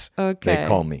Quinces. Okay. They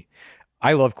call me.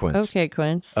 I love Quince. Okay,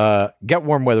 Quince. Get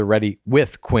warm weather ready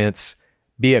with Quince.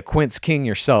 Be a Quince king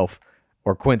yourself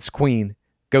or Quince queen.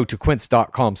 Go to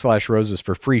quince.com/roses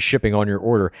for free shipping on your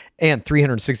order and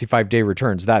 365-day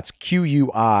returns. That's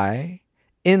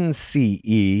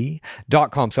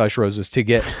QUINCE.com/roses to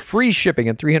get free shipping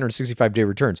and 365-day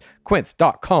returns.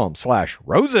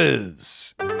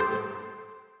 Quince.com/roses.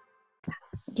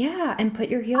 Yeah, and put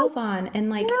your heels on and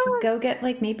like go get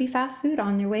like maybe fast food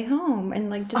on your way home and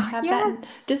like just have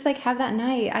that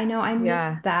night. I know I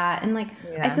miss that. And like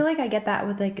I feel like I get that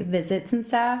with like visits and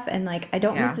stuff, and like I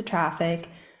don't miss the traffic,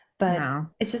 but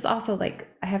it's just also like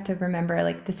I have to remember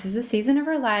like this is a season of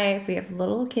our life. We have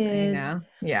little kids.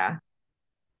 Yeah.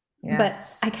 But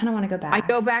I kind of want to go back. I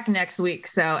go back next week.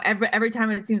 So every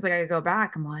time it seems like I go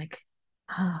back, I'm like,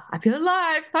 I feel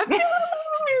alive.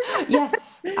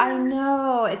 Yes, I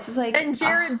know. It's like, and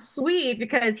Jared's sweet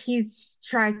because he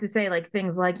tries to say like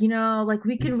things like, you know, like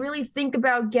we can really think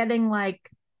about getting like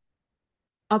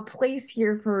a place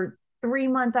here for 3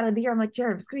 months out of the year. I'm like,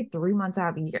 Jared, it's gonna be 3 months out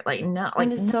of the year. Like, no, like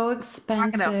and it's so expensive. We're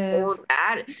not gonna afford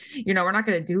that. You know, we're not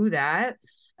gonna do that.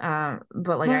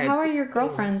 But like, how are your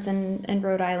girlfriends in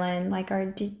Rhode Island? Like,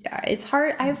 it's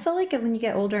hard. I feel like when you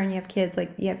get older and you have kids,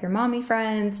 like you have your mommy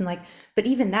friends and like, but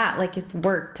even that, like it's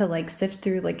work to like sift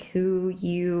through like who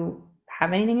you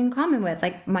have anything in common with.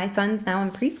 Like my son's now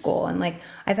in preschool and like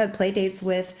I've had play dates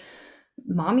with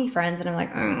mommy friends and I'm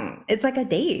like, it's like a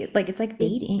date. Like it's like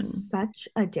dating. It's such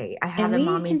a date. I had a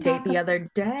mommy date the other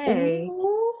day.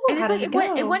 And it's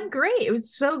like, it went great. It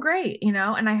was so great, you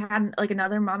know, and I had like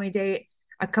another mommy date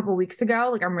a couple weeks ago.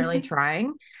 Like I'm really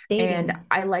trying dating. And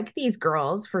I like these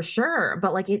girls for sure,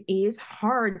 but like it is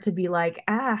hard to be like,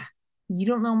 you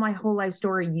don't know my whole life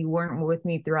story. You weren't with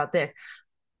me throughout this.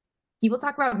 People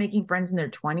talk about making friends in their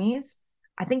 20s.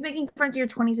 I think making friends in your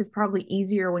 20s is probably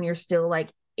easier when you're still like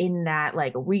in that,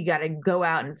 like, we got to go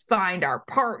out and find our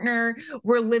partner.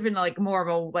 We're living like more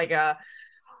of a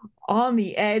on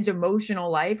the edge emotional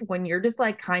life. When you're just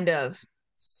like kind of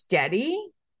steady,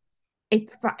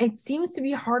 it seems to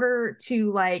be harder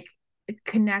to like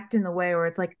connect in the way where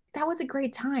it's like, that was a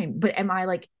great time, but am I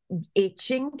like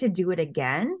itching to do it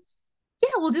again? Yeah,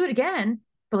 we'll do it again.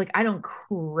 But like, I don't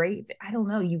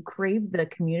know. You crave the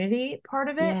community part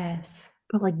of it. Yes.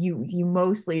 but like you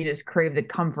mostly just crave the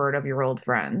comfort of your old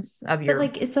friends, of But your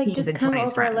like it's like teens just and come 20s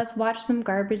over, friends. let's watch some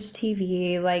garbage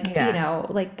TV, like you Yeah. know,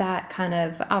 like that kind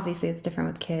of. Obviously, it's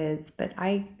different with kids, but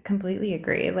I completely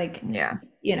agree. Like Yeah.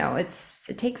 you know, it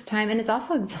takes time and it's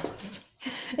also exhausting.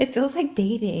 It feels like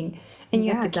dating, and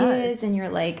you have Yeah, the it kids, does. and you're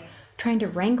like trying to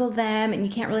wrangle them, and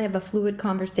you can't really have a fluid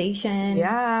conversation.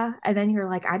 Yeah. And then you're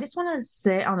like, I just want to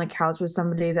sit on the couch with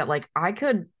somebody that like I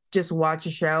could just watch a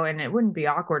show and it wouldn't be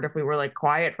awkward if we were like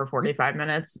quiet for 45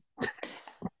 minutes.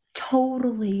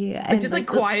 Totally. Like And just like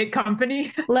quiet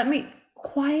company. let me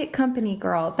quiet company,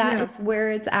 girl. That Yeah. is where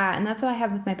it's at. And that's what I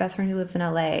have with my best friend who lives in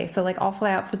LA. So like I'll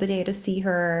fly out for the day to see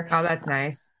her. Oh, that's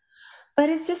nice. But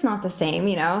it's just not the same,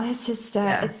 you know? It's just,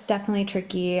 Yeah. it's definitely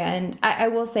tricky. And I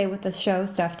will say with the show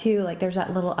stuff too, like there's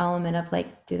that little element of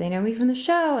like, do they know me from the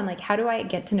show? And like, how do I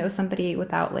get to know somebody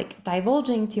without like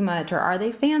divulging too much? Or are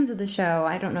they fans of the show?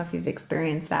 I don't know if you've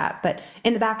experienced that, but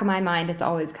in the back of my mind, it's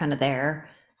always kind of there,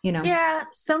 you know? Yeah,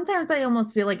 sometimes I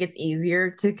almost feel like it's easier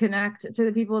to connect to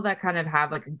the people that kind of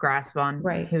have like a grasp on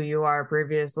Right. who you are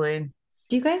previously.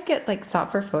 Do you guys get like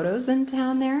stopped for photos in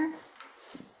town there?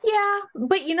 Yeah,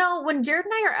 but you know, when Jared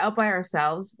and I are out by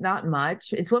ourselves, not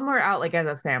much. It's when we're out like as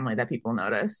a family that people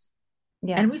notice.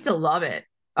 Yeah. And we still love it.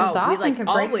 Well, We Dawson like can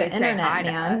break the always say internet, hi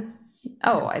to man. us.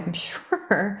 Oh, I'm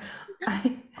sure.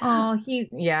 Oh, he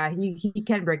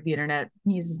can break the internet.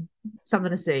 He's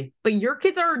something to see. But your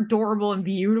kids are adorable and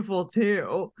beautiful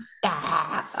too.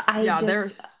 They're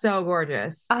so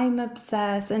gorgeous. I'm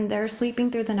obsessed, and they're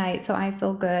sleeping through the night, so I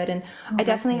feel good. And I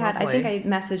definitely had, I think I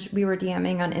messaged, we were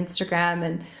DMing on Instagram,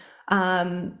 and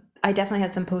I definitely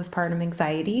had some postpartum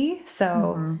anxiety.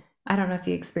 So I don't know if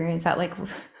you experienced that. Like,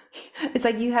 it's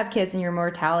like you have kids and your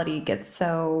mortality gets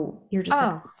so, you're just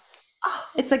like, oh,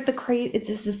 it's like it's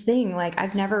just this thing. Like,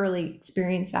 I've never really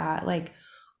experienced that. Like,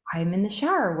 I'm in the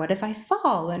shower. What if I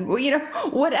fall? And, well, you know,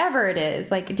 whatever it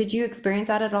is. Like, did you experience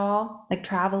that at all? Like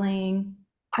traveling?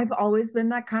 I've always been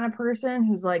that kind of person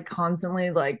who's like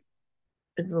constantly like,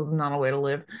 this is not a way to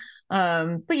live.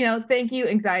 But you know, thank you,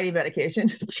 anxiety medication.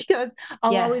 Because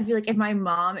I'll always be like, if my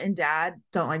mom and dad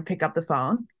don't like pick up the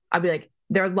phone, I'll be like,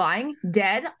 they're lying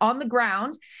dead on the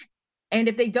ground. And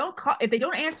if they don't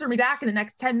answer me back in the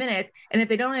next 10 minutes, and if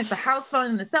they don't answer the house phone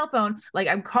and the cell phone, like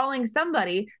I'm calling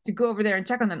somebody to go over there and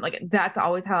check on them. Like that's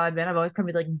always how I've been. I've always come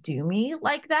to be like, do me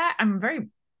like that. I'm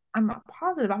a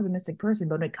positive, optimistic person,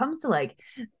 but when it comes to like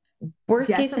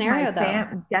worst case scenario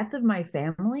though, death of my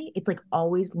family, it's like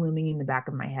always looming in the back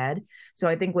of my head. So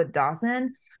I think with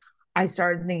Dawson, I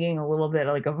started thinking a little bit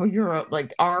like of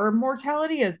like our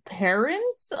mortality as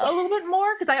parents a little bit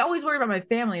more, because I always worry about my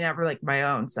family, never like my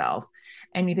own self.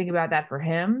 And you think about that for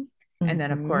him, and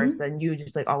then of course, then you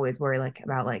just like always worry like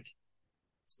about like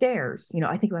stairs. You know,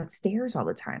 I think about stairs all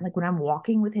the time. Like when I'm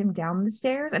walking with him down the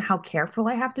stairs and how careful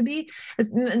I have to be. The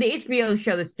HBO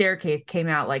show The Staircase came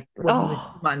out like when he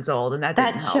was 2 months old, and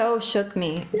that show shook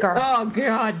me. Girl. Oh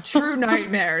God, true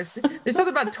nightmares. There's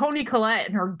something about Toni Collette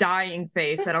and her dying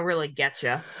face that'll really get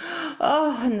you.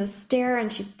 Oh, and the stair,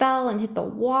 and she fell and hit the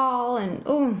wall, and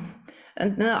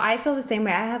and no, I feel the same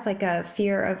way. I have like a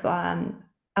fear of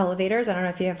elevators. I don't know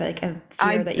if you have like a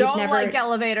fear that you've never like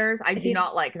elevators. I do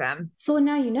not like them. So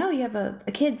now you know you have a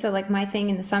kid. So like my thing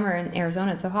in the summer in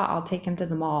Arizona, it's so hot. I'll take him to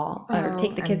the mall or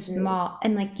take the kids to the mall,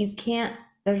 and like you can't.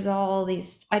 There's all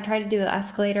these. I tried to do the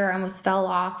escalator. I almost fell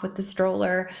off with the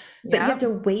stroller, but you have to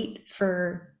wait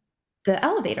for the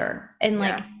elevator, and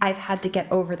like I've had to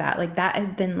get over that. Like that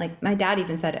has been like my dad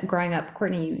even said growing up,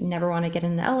 Courtney, you never want to get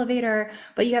in an elevator,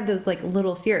 but you have those like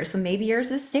little fears. So maybe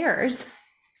yours is stairs.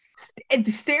 The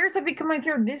stairs have become my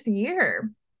fear this year.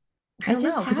 I don't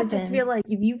know, because I just feel like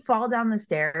if you fall down the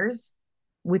stairs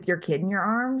with your kid in your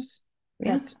arms,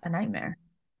 that's a nightmare.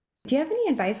 Do you have any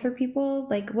advice for people?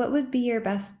 Like, what would be your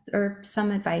best or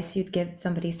some advice you'd give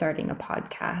somebody starting a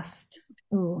podcast?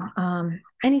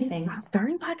 Anything.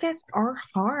 Starting podcasts are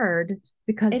hard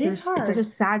because it's such a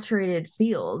saturated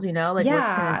field, you know? Like,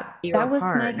 what's going to set you apart? That was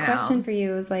my question for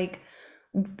you is like,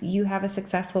 you have a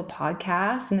successful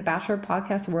podcast in the Bachelor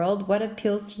podcast world. What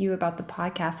appeals to you about the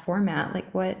podcast format?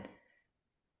 Like what?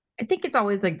 I think it's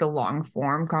always like the long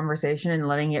form conversation and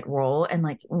letting it roll and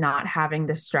like not having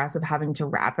the stress of having to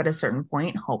wrap at a certain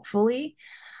point, hopefully.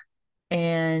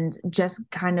 And just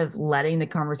kind of letting the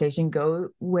conversation go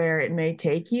where it may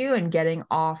take you, and getting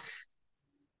off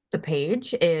the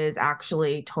page is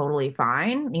actually totally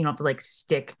fine. You don't have to like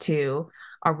stick to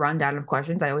a rundown of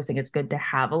questions. I always think it's good to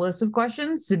have a list of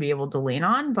questions to be able to lean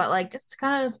on, but like just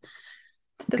kind of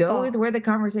go with where the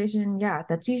conversation. Yeah,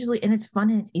 that's usually, and it's fun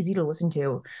and it's easy to listen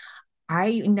to.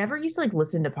 I never used to like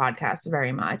listen to podcasts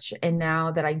very much. And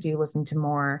now that I do listen to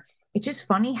more, it's just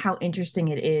funny how interesting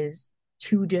it is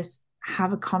to just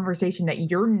have a conversation that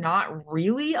you're not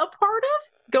really a part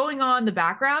of going on in the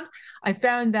background. I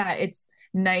found that it's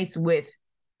nice with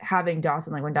having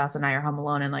Dawson, like when Dawson and I are home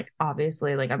alone, and like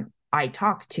obviously like I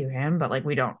talk to him, but like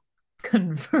we don't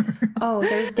converse. Oh,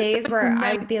 there's days where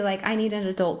nice. I'd be like, I need an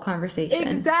adult conversation.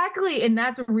 Exactly. And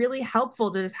that's really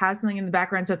helpful to just have something in the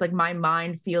background. So it's like my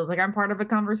mind feels like I'm part of a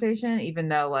conversation, even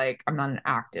though like I'm not an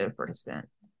active participant.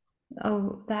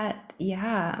 Oh,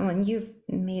 when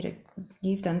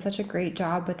you've done such a great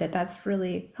job with it. That's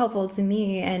really helpful to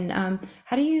me. And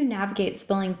how do you navigate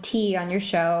spilling tea on your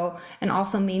show and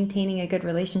also maintaining a good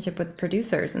relationship with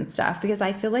producers and stuff? Because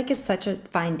I feel like it's such a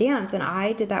fine dance, and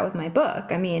I did that with my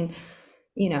book. I mean,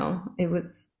 it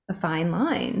was a fine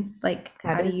line. Like,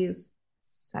 how do you?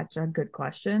 Such a good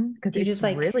question, because it's just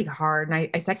like really hard, and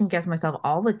I second guess myself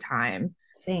all the time.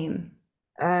 Same.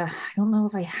 I don't know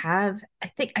if I have. I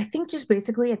think just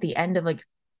basically at the end of like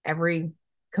every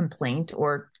complaint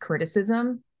or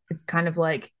criticism, it's kind of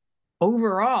like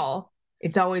overall,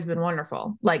 it's always been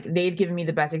wonderful. Like they've given me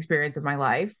the best experience of my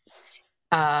life.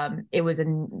 It was a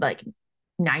like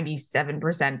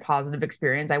 97% positive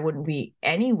experience. I wouldn't be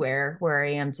anywhere where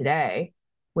I am today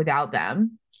without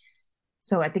them.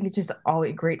 So I think it's just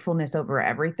always gratefulness over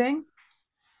everything.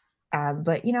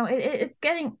 But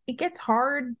it gets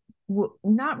hard.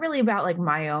 Not really about like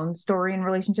my own story and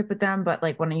relationship with them, but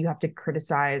like when you have to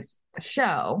criticize the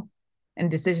show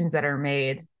and decisions that are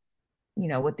made,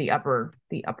 with the upper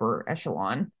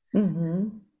echelon. Mm-hmm.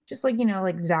 Just like,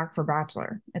 like Zach for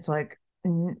Bachelor. It's like,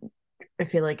 I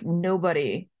feel like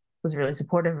nobody was really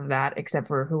supportive of that except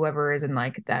for whoever is in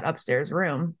like that upstairs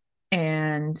room.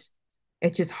 And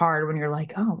it's just hard when you're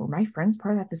like, oh, were my friends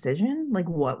part of that decision? Like,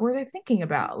 what were they thinking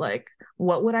about? Like,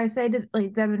 what would I say to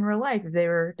like them in real life if they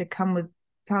were to come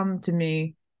to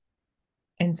me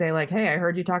and say like, hey, I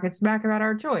heard you talking smack about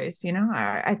our choice.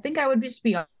 I think I would just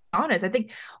be honest. I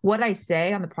think what I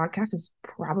say on the podcast is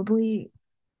probably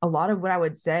a lot of what I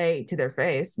would say to their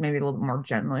face, maybe a little bit more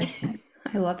gently.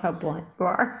 I love how blunt you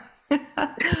are.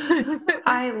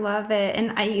 I love it.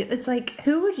 And it's like,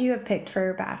 who would you have picked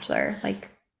for Bachelor? Like,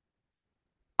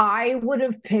 I would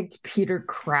have picked Peter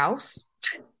Krause.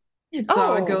 So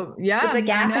I would go, yeah. With the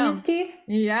gap in his teeth?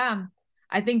 Yeah.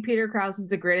 I think Peter Krause is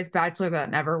the greatest Bachelor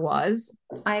that never was.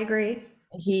 I agree.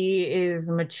 He is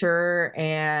mature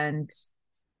and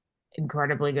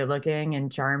incredibly good looking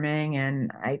and charming.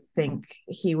 And I think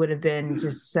he would have been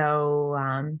just so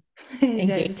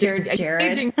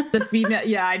engaging the female.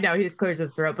 Yeah, I know. He just clears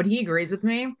his throat, but he agrees with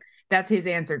me. That's his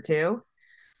answer too.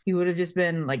 He would have just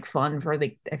been like fun for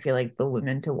I feel like the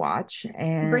women to watch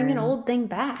and bring an old thing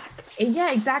back.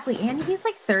 Yeah, exactly. And he's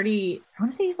like 30. I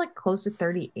want to say he's like close to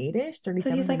 38-ish, 37.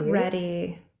 So he's like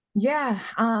ready. Yeah.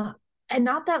 And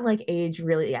not that like age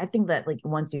really, I think that like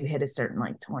once you hit a certain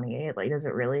like 28, like does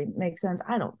it really make sense?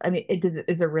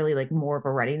 Is there really like more of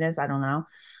a readiness? I don't know.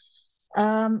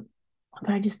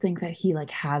 But I just think that he like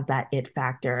has that it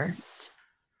factor.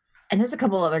 And there's a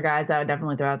couple other guys that I would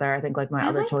definitely throw out there. I think like my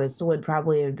other choice would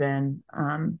probably have been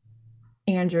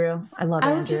Andrew. I love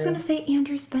Andrew. I was just going to say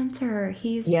Andrew Spencer.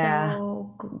 He's I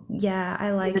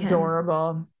like him. He's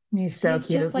adorable. He's so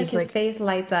cute. Just like his face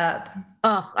lights up.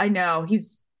 Oh, I know.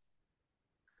 He's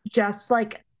just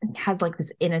like has like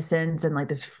this innocence and like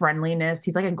this friendliness.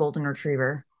 He's like a golden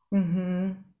retriever.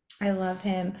 Mm-hmm. I love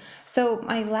him. So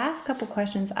my last couple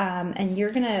questions, and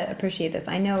you're going to appreciate this.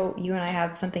 I know you and I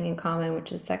have something in common,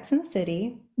 which is Sex and the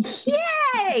City.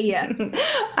 Yay!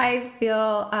 I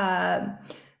feel,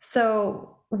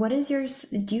 so what is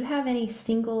do you have any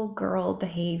single girl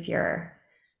behavior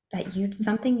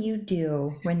something you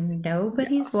do when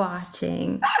nobody's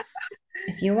watching?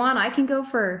 If you want, I can go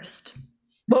first.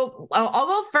 Well, I'll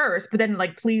go first, but then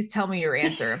like, please tell me your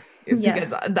answer.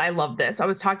 Because I love this. I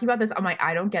was talking about this on my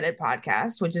I Don't Get It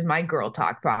podcast, which is my girl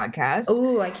talk podcast.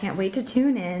 Oh, I can't wait to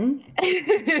tune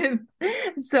in.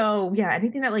 So yeah,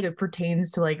 anything that like it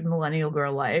pertains to like millennial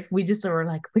girl life, we just are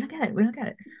like, we don't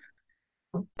get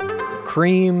it.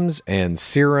 Creams and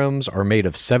serums are made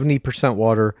of 70%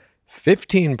 water,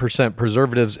 15%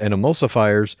 preservatives and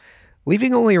emulsifiers,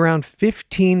 leaving only around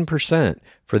 15%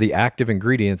 for the active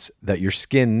ingredients that your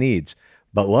skin needs.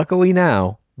 But luckily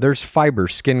now, there's Fiber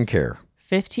Skincare.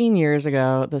 15 years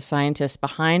ago, the scientists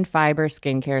behind Fiber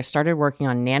Skincare started working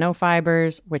on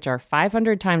nanofibers, which are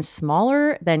 500 times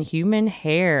smaller than human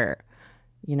hair.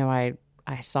 I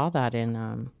saw that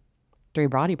in Three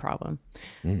Body Problem.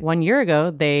 1 year ago,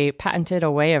 they patented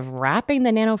a way of wrapping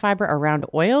the nanofiber around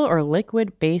oil or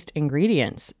liquid-based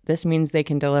ingredients. This means they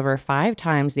can deliver 5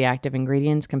 times the active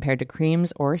ingredients compared to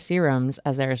creams or serums,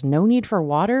 as there is no need for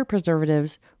water,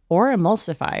 preservatives, or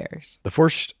emulsifiers. The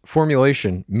first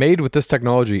formulation made with this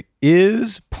technology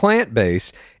is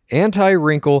plant-based,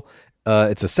 anti-wrinkle.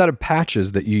 It's a set of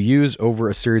patches that you use over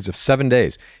a series of 7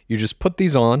 days. You just put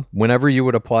these on whenever you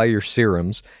would apply your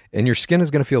serums, and your skin is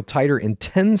going to feel tighter in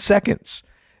 10 seconds.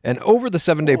 And over the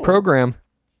 7-day program,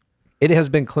 it has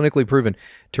been clinically proven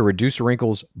to reduce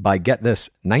wrinkles by, get this,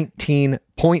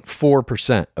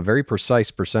 19.4%, a very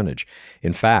precise percentage.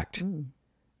 In fact,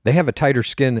 they have a tighter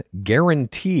skin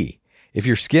guarantee. If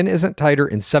your skin isn't tighter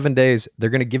in 7 days, they're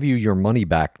going to give you your money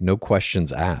back, no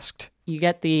questions asked. You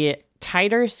get the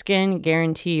tighter skin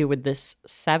guarantee with this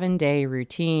 7-day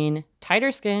routine.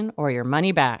 Tighter skin or your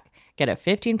money back. Get a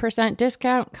 15%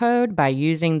 discount code by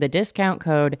using the discount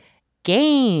code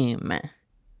GAME.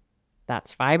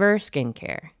 That's Fiber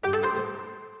Skincare.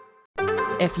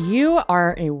 If you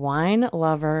are a wine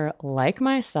lover like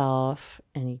myself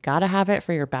and you gotta have it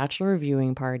for your bachelor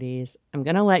viewing parties, I'm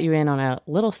gonna let you in on a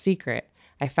little secret.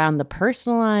 I found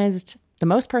the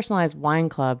most personalized wine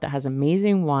club that has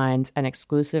amazing wines and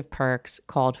exclusive perks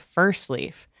called First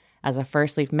Leaf. As a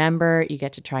First Leaf member, you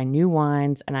get to try new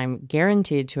wines, and I'm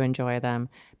guaranteed to enjoy them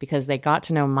because they got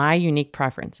to know my unique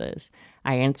preferences.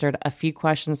 I answered a few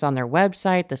questions on their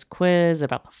website, this quiz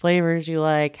about the flavors you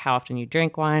like, how often you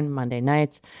drink wine, Monday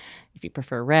nights, if you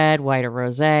prefer red, white, or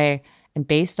rosé. And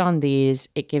based on these,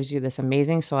 it gives you this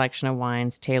amazing selection of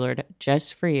wines tailored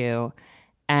just for you.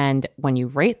 And when you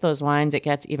rate those wines, it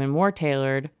gets even more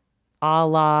tailored, a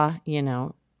la,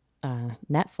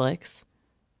 Netflix.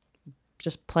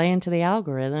 Just play into the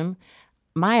algorithm.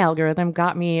 My algorithm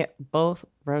got me both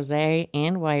rosé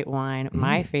and white wine,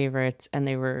 my favorites, and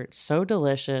they were so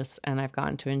delicious, and I've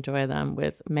gotten to enjoy them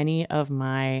with many of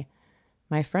my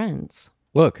friends.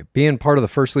 Look, being part of the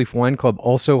First Leaf Wine Club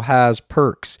also has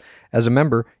perks. As a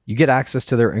member, you get access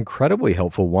to their incredibly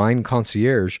helpful wine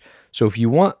concierge. So if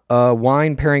you want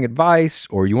wine pairing advice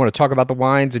or you want to talk about the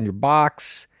wines in your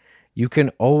box, you can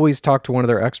always talk to one of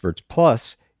their experts.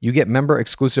 Plus, you get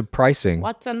member-exclusive pricing.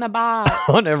 What's in the box?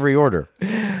 On every order.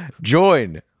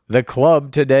 Join the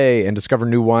club today and discover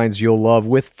new wines you'll love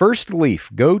with First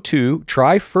Leaf. Go to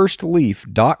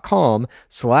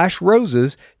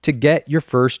tryfirstleaf.com/roses to get your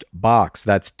first box.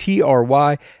 That's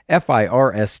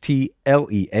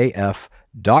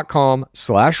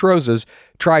tryfirstleaf.com/roses.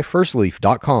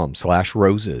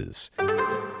 Tryfirstleaf.com/roses.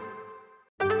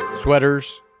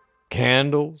 Sweaters,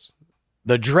 candles,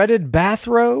 the dreaded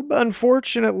bathrobe.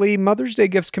 Unfortunately, Mother's Day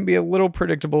gifts can be a little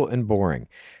predictable and boring.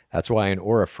 That's why an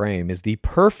Aura frame is the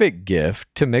perfect gift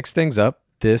to mix things up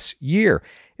this year.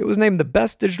 It was named the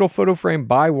best digital photo frame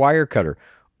by Wirecutter.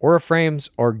 Aura frames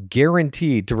are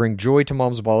guaranteed to bring joy to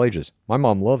moms of all ages. My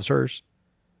mom loves hers.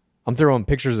 I'm throwing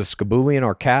pictures of Skaboolian,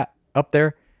 our cat, up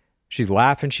there. She's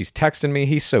laughing. She's texting me.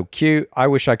 He's so cute. I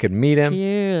wish I could meet him.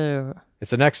 Cute.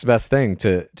 It's the next best thing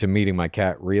to meeting my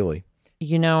cat, really.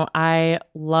 I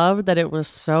love that it was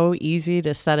so easy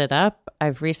to set it up.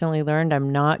 I've recently learned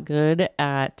I'm not good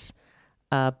at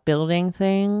building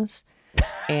things,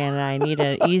 and I need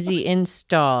an easy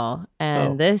install.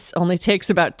 And this only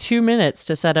takes about 2 minutes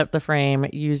to set up the frame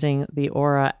using the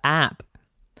Aura app.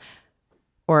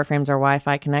 Aura frames are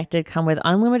Wi-Fi connected, come with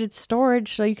unlimited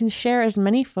storage, so you can share as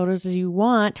many photos as you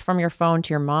want from your phone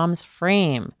to your mom's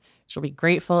frame. She'll be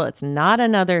grateful it's not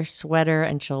another sweater,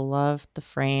 and she'll love the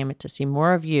frame to see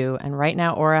more of you. And right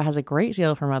now, Aura has a great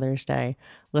deal for Mother's Day.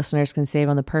 Listeners can save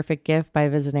on the perfect gift by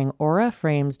visiting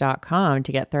auraframes.com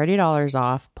to get $30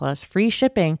 off plus free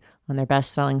shipping on their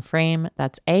best-selling frame.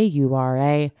 That's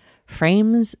AURA,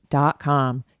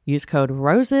 frames.com. Use code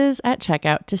ROSES at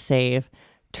checkout to save.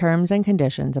 Terms and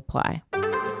conditions apply.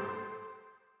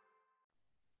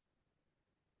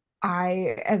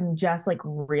 I am just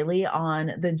really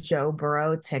on the Joe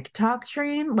Burrow TikTok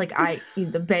train.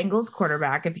 The Bengals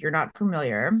quarterback, if you're not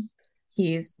familiar,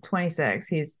 he's 26.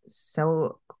 He's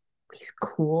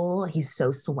cool. He's so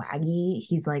swaggy.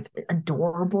 He's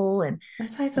adorable. And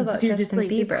that's how I feel about you're Justin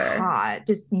Bieber. Just hot.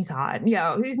 He's hot.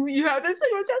 Yeah. This thing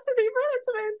was Justin Bieber. That's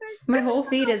amazing. My whole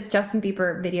feed is Justin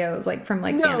Bieber videos from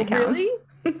fan accounts. Really?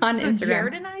 On Instagram.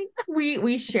 Jared and I,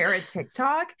 we share a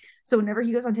TikTok. So whenever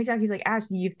he goes on TikTok, he's like, Ash,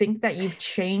 do you think that you've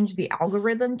changed the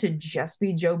algorithm to just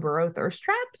be Joe Burrow thirst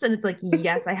traps? And it's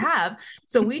yes, I have.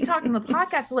 So we talked in the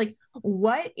podcast, we're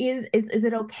what is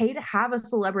it okay to have a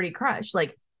celebrity crush?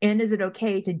 And is it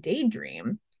okay to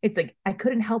daydream? It's I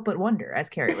couldn't help but wonder, as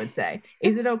Carrie would say,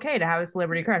 is it okay to have a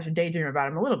celebrity crush and daydream about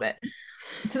him a little bit?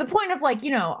 To the point of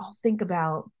I'll think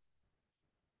about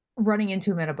running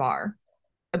into him at a bar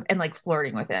and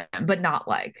flirting with him, but not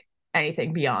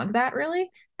anything beyond that, really.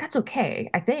 That's okay.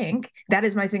 I think that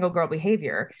is my single girl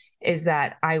behavior, is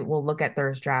that I will look at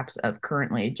thirst traps of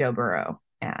currently Joe Burrow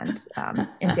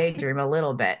and daydream a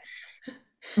little bit.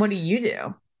 What do you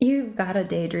do? You've got to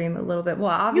daydream a little bit. Well,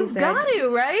 obviously, You've got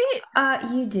to, right?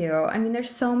 You do. I mean,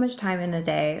 there's so much time in a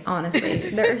day.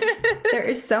 Honestly, there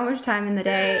is so much time in the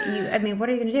day. I mean, what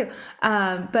are you gonna do?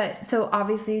 But so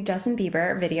obviously, Justin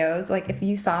Bieber videos. Like, if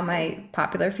you saw my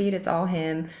popular feed, it's all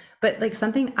him. But like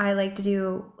something I like to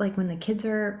do, like when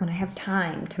I have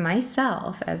time to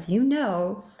myself, as you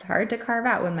know, it's hard to carve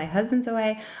out when my husband's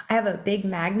away. I have a big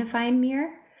magnifying mirror,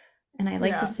 and I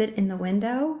like to sit in the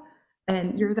window.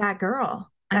 And you're that girl.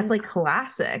 That's like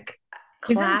classic.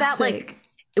 Isn't that like,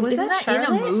 isn't that in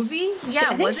a movie? Yeah,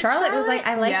 I think Charlotte was like,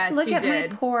 I like to look at my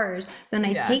pores. Then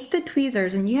I take the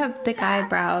tweezers, and you have thick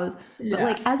eyebrows. But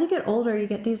like as you get older, you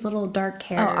get these little dark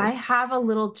hairs. Oh, I have a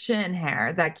little chin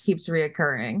hair that keeps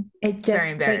reoccurring. It's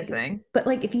very embarrassing. But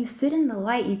like if you sit in the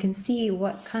light, you can see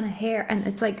what kind of hair, and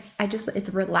it's like it's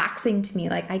relaxing to me.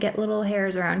 Like I get little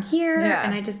hairs around here,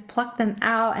 and I just pluck them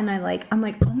out, and I'm like, oh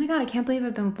my God, I can't believe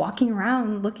I've been walking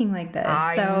around looking like this.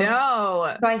 I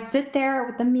know. So I sit there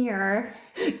with the mirror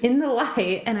in the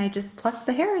light, and I just pluck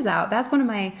the hairs out. That's one of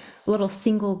my little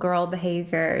single girl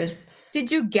behaviors.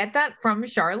 Did you get that from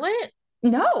Charlotte?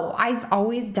 No, I've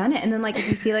always done it. And then like if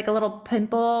you see like a little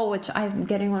pimple, which I'm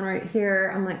getting one right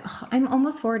here, I'm like, oh, I'm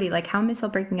almost 40. Like how am I still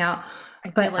breaking out? I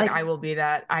feel like I will be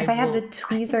that. If I have the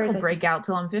tweezers, I'll break out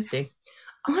till I'm 50.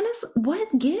 Honestly, what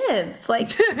gives? Like,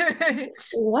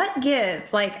 what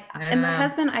gives? Like, and my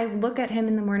husband, I look at him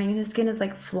in the morning and his skin is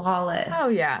like flawless. Oh,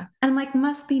 yeah. And I'm like,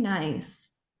 must be nice.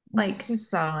 Like, it's just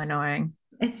so annoying.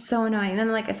 It's so annoying. And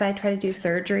then, like, if I try to do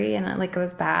surgery and it like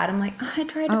goes bad, I'm like, oh, I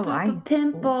tried to pop a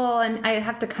pimple, and I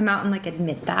have to come out and like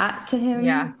admit that to him.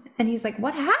 Yeah. And he's like,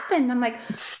 what happened? I'm like,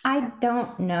 I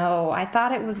don't know. I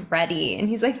thought it was ready. And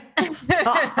he's like,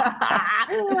 stop.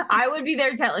 I would be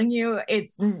there telling you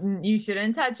you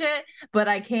shouldn't touch it, but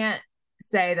I can't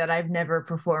say that I've never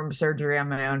performed surgery on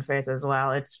my own face as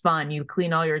well. It's fun. You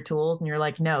clean all your tools and you're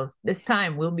like, no, this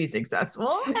time we'll be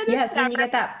successful. Yes. And you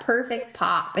get that perfect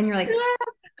pop and you're like,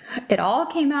 it all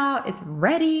came out, it's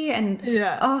ready. And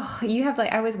you have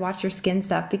like, I always watch your skin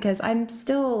stuff because I'm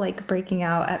still like breaking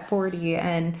out at 40,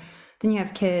 and then you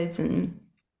have kids, and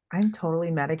I'm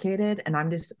totally medicated, and I'm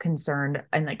just concerned.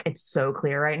 And like, it's so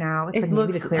clear right now. It's like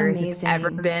maybe the clearest it's ever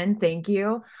been. Thank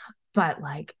you. But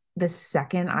like the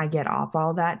second I get off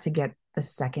all that to get the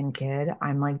second kid,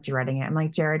 I'm like dreading it. I'm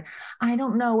like, Jared, I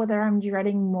don't know whether I'm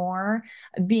dreading more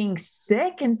being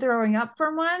sick and throwing up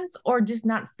for months or just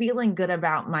not feeling good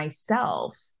about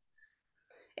myself.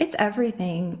 It's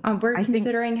everything. We're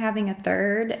considering having a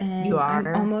third, and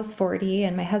I'm almost 40,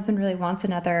 and my husband really wants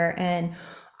another. And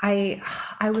I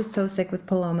was so sick with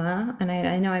Paloma, and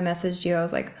I know I messaged you. I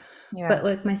was like, but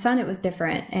with my son, it was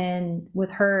different. And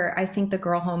with her, I think the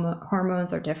girl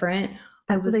hormones are different.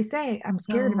 That's what they say. I'm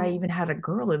scared if I even had a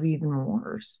girl, it'd be even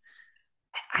worse.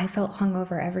 I felt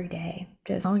hungover every day.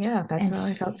 Just that's how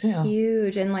I felt too.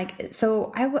 Huge. And like,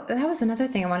 so that was another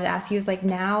thing I wanted to ask you is like,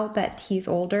 now that he's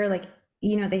older, like,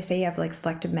 you know, they say you have like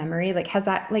selective memory. Like, has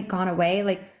that like gone away?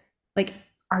 Like,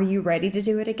 are you ready to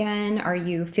do it again? Are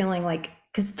you feeling like,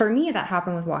 because for me, that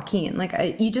happened with Joaquin.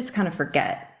 Like, you just kind of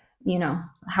forget, you know,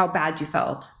 how bad you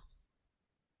felt.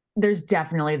 There's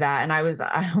definitely that.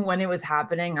 And when it was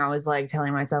happening, I was like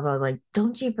telling myself, I was like,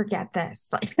 don't you forget this.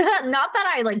 Like, not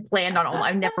that I like planned on,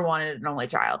 I've never wanted an only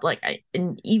child. Like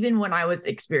and even when I was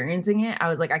experiencing it, I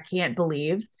was like, I can't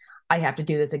believe I have to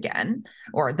do this again,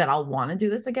 or that I'll want to do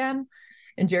this again.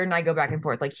 And Jared and I go back and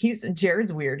forth. Like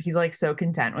Jared's weird. He's like so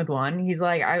content with one. He's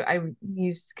like,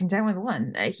 he's content with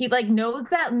one. He like knows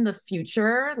that in the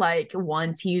future, like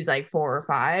once he's like 4 or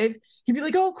 5, he'd be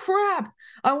like, oh crap,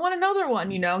 I want another one.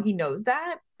 You know, he knows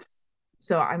that.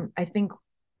 So I think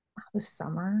this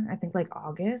summer, I think like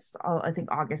August, I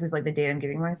think August is like the date I'm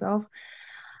giving myself.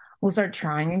 We'll start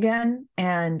trying again.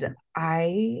 And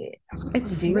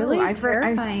it's really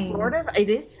terrifying. It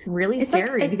is really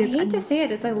scary. Like, because I hate to say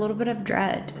it, it's a little bit of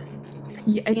dread.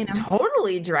 Yeah, it's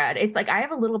totally dread. It's like, I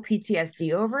have a little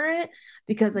PTSD over it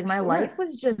because like my life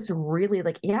was just really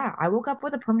like, I woke up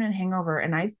with a permanent hangover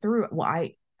and I threw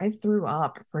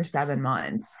up for 7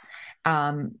 months.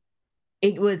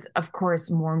 It was, of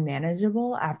course, more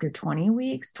manageable after 20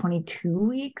 weeks. 22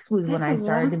 weeks was when I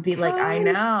started to be like,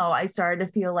 I started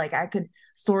to feel like I could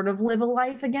sort of live a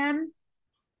life again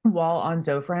while on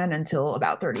Zofran until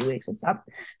about 30 weeks. I stopped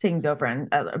taking Zofran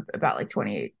about like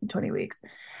 20 weeks.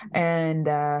 And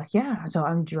so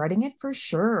I'm dreading it for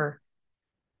sure.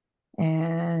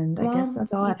 And I guess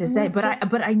that's all I have to say. But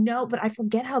I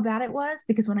forget how bad it was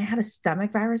because when I had a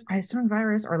stomach virus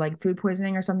or like food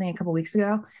poisoning or something a couple weeks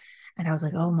ago, And I was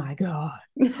like, oh my God,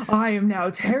 I am now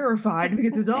terrified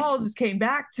because it all just came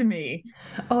back to me.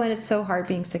 Oh, and it's so hard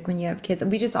being sick when you have kids.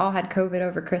 We just all had COVID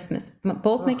over Christmas.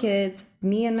 Both my kids,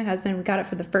 me and my husband, we got it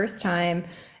for the first time.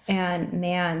 And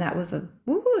man, that was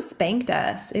spanked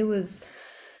us. It was,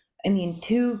 I mean,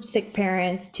 2 sick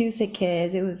parents, 2 sick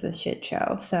kids. It was a shit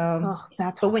show. So,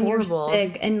 that's but when horrible. you're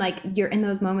sick and like you're in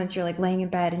those moments, you're like laying in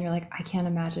bed and you're like, I can't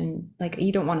imagine, like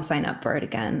you don't want to sign up for it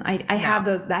again. I had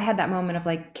that moment of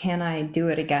like, can I do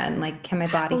it again? Like, can my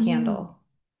body handle?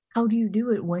 How do you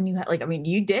do it when you had, like, I mean,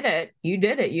 you did it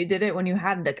when you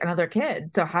had another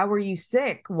kid. So how were you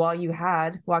sick while you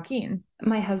had Joaquin?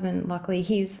 My husband, luckily,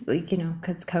 he's like, you know,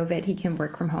 because COVID, he can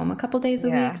work from home a couple days a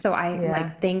week. So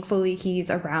like, thankfully he's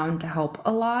around to help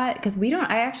a lot because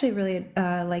I actually really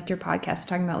liked your podcast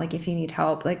talking about like, if you need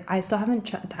help, like I still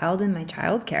haven't dialed in my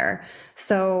childcare.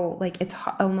 So like, it's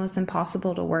almost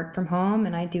impossible to work from home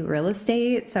and I do real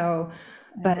estate. So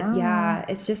but yeah,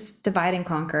 it's just divide and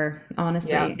conquer,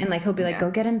 honestly. And like, he'll be like,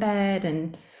 go get in bed.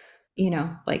 And, you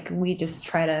know, like we just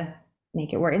try to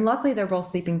make it work. And luckily they're both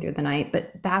sleeping through the night,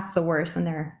 but that's the worst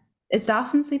when is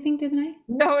Dawson sleeping through the night?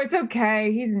 No, it's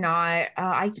okay. He's not.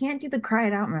 I can't do the cry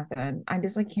it out method. I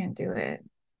can't do it.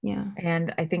 Yeah.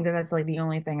 And I think that's like the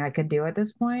only thing I could do at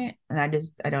this point. And I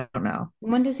don't know.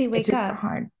 When does he wake up? It's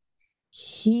hard.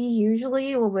 He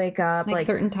usually will wake up like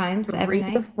certain times every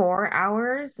night, 3 to 4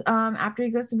 hours after he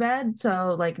goes to bed.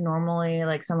 So like normally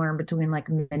like somewhere in between like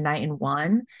midnight and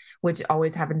 1, which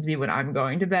always happens to be when I'm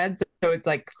going to bed. So it's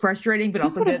like frustrating, but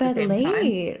also good at the same time. I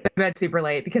go to bed super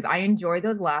late because I enjoy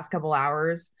those last couple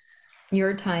hours.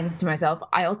 Your time to myself.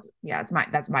 I also that's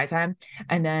my time.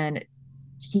 And then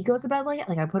he goes to bed late.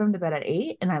 Like I put him to bed at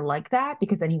 8, and I like that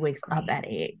because then he wakes up at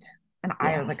 8. And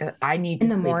I need to in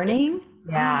the sleep morning.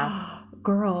 Yeah.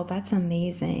 Girl, that's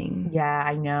amazing. Yeah,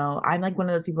 I know. I'm like one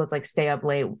of those people that's like stay up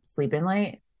late, sleep in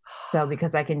late. So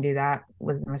because I can do that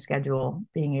with my schedule,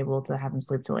 being able to have him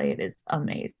sleep till 8 is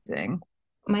amazing.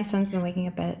 My son's been waking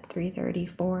up at 3:30,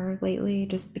 4 lately,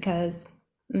 just because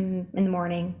in the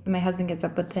morning. My husband gets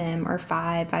up with him, or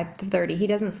 5:30. He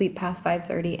doesn't sleep past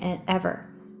 5:30 ever.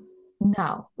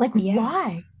 No, like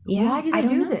why? Yeah, why do they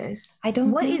do this? I don't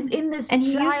know. What is in this and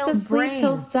child he used to sleep brain?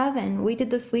 Till 7. We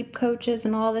did the sleep coaches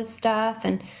and all this stuff.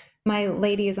 And my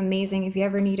lady is amazing if you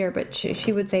ever need her, but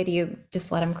she would say to you,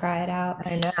 just let him cry it out.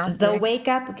 I know. They'll wake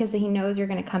up because he knows you're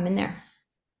going to come in there.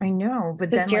 I know, but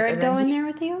does Jared go in there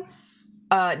with you?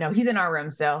 No, he's in our room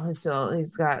still.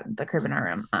 He's got the crib in our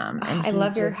room. And I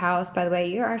love your house, by the way.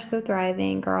 You are so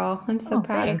thriving, girl. I'm so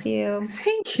proud of you.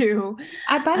 Thank you.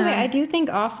 By the way, I do think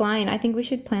offline, I think we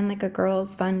should plan like a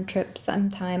girls' fun trip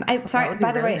sometime.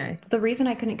 By the way, nice. The reason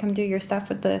I couldn't come do your stuff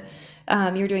with the,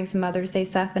 you were doing some Mother's Day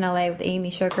stuff in LA with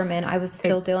Amy Sugarman. I was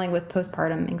still dealing with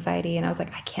postpartum anxiety, and I was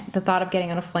like, I can't. The thought of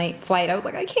getting on a flight, I was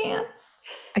like, I can't.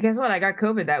 Guess what? I got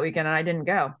COVID that weekend, and I didn't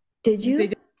go. Did you?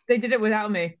 They did it without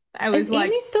me. I was Is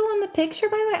Amy still in the picture,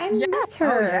 by the way? I miss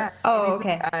her. Oh, yeah. Oh,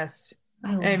 okay. The best.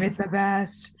 Amy's the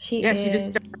best. She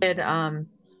just started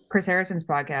Chris Harrison's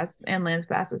podcast and Lance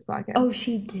Bass's podcast. Oh,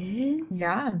 she did?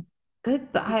 Yeah. Good.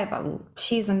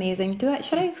 She's amazing.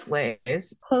 Should I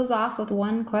close off with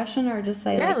one question or just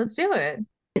say let's do it.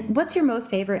 What's your most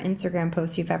favorite Instagram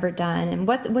post you've ever done? And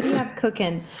what do you have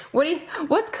cooking?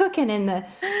 What's cooking in the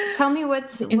tell me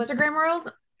what's Instagram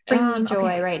world? Bringing you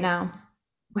joy right now.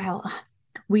 Well,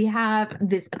 we have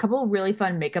a couple of really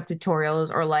fun makeup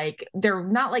tutorials, or like they're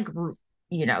not like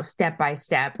step by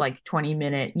step like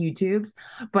 20-minute YouTubes,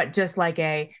 but just like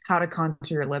how to contour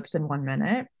your lips in 1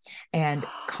 minute. And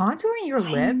contouring your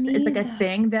lips is like a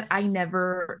thing that I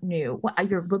never knew.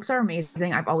 Your lips are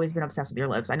amazing. I've always been obsessed with your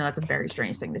lips. I know that's a very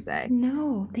strange thing to say.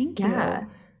 No, thank you. Yeah.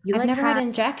 I've never had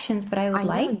injections, but I would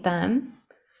like them.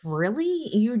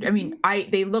 Really?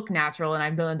 They look natural, and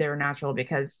I know they were natural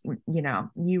because,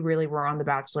 you really were on The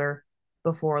Bachelor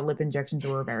before lip injections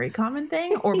were a very common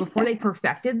thing, or before they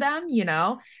perfected them,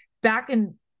 back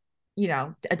in,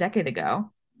 a decade ago.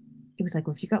 It was like,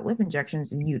 well, if you got lip injections,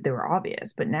 they were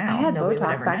obvious, but now I had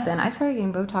Botox back then. I started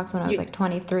getting Botox when I was like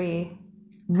 23.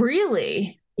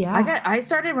 Really? Yeah. I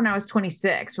started when I was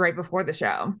 26, right before the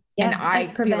show. Yeah, and I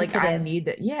feel like I need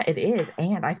it. Yeah, it is.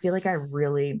 And I feel like I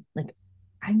really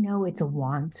I know it's a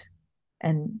want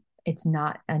and it's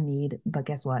not a need, but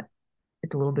guess what?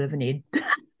 It's a little bit of a need.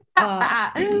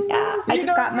 I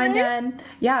just got mine done.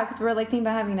 Yeah, because we're like thinking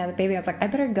about having another baby. I was like, I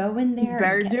better go in there. You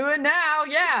better do it now.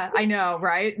 Yeah, I know,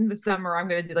 right? In the summer, I'm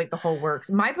going to do like the whole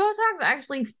works. My Botox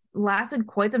actually lasted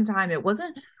quite some time. It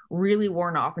wasn't really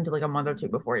worn off until like a month or 2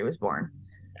 before he was born.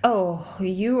 Oh,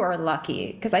 you are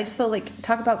lucky, because I just feel like,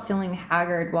 talk about feeling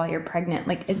haggard while you're pregnant.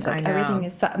 Like it's like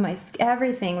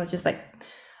everything was just like,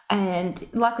 And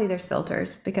luckily there's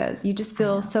filters because you just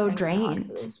feel so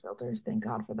drained. Those filters, thank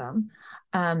God for them.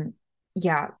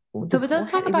 Yeah. So but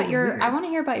let's talk about I want to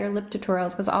hear about your lip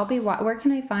tutorials because where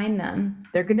can I find them?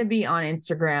 They're going to be on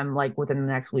Instagram like within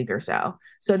the next week or so.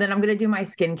 So then I'm going to do my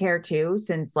skincare too,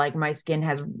 since like my skin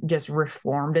has just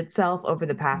reformed itself over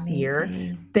the past year,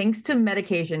 thanks to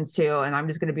medications too. And I'm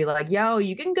just going to be like, yo,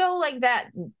 you can go like that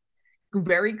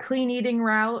very clean eating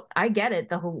route. I get it.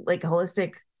 The whole like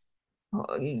holistic,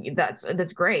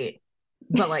 that's great.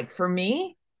 But like for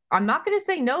me, I'm not going to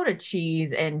say no to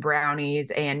cheese and brownies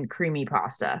and creamy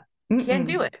pasta. Can't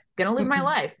do it. Gonna live my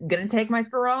life. Gonna take my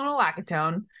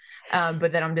spironolactone.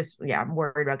 But then I'm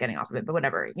worried about getting off of it. But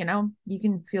whatever, you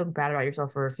can feel bad about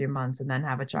yourself for a few months and then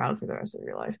have a child for the rest of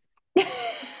your life.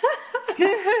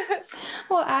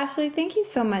 Well, Ashley, thank you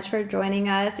so much for joining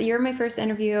us. You're my first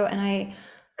interview, and I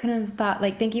kind of thought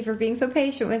like, thank you for being so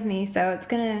patient with me. So it's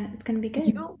gonna be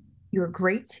good. You're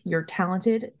great. You're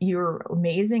talented. You're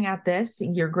amazing at this.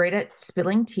 You're great at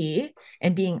spilling tea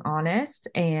and being honest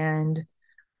and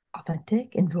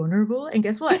authentic and vulnerable. And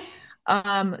guess what?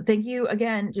 Thank you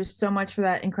again just so much for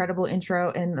that incredible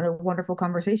intro and a wonderful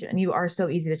conversation. You are so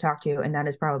easy to talk to, and that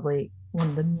is probably one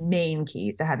of the main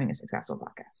keys to having a successful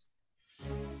podcast.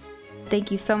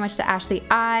 Thank you so much to Ashley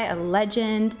I, a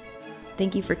legend.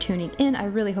 Thank you for tuning in. I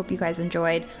really hope you guys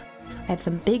enjoyed. I have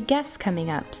some big guests coming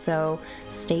up, so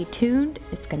stay tuned.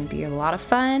 It's going to be a lot of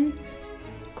fun.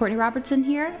 Courtney Robertson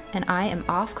here, and I am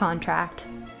off contract.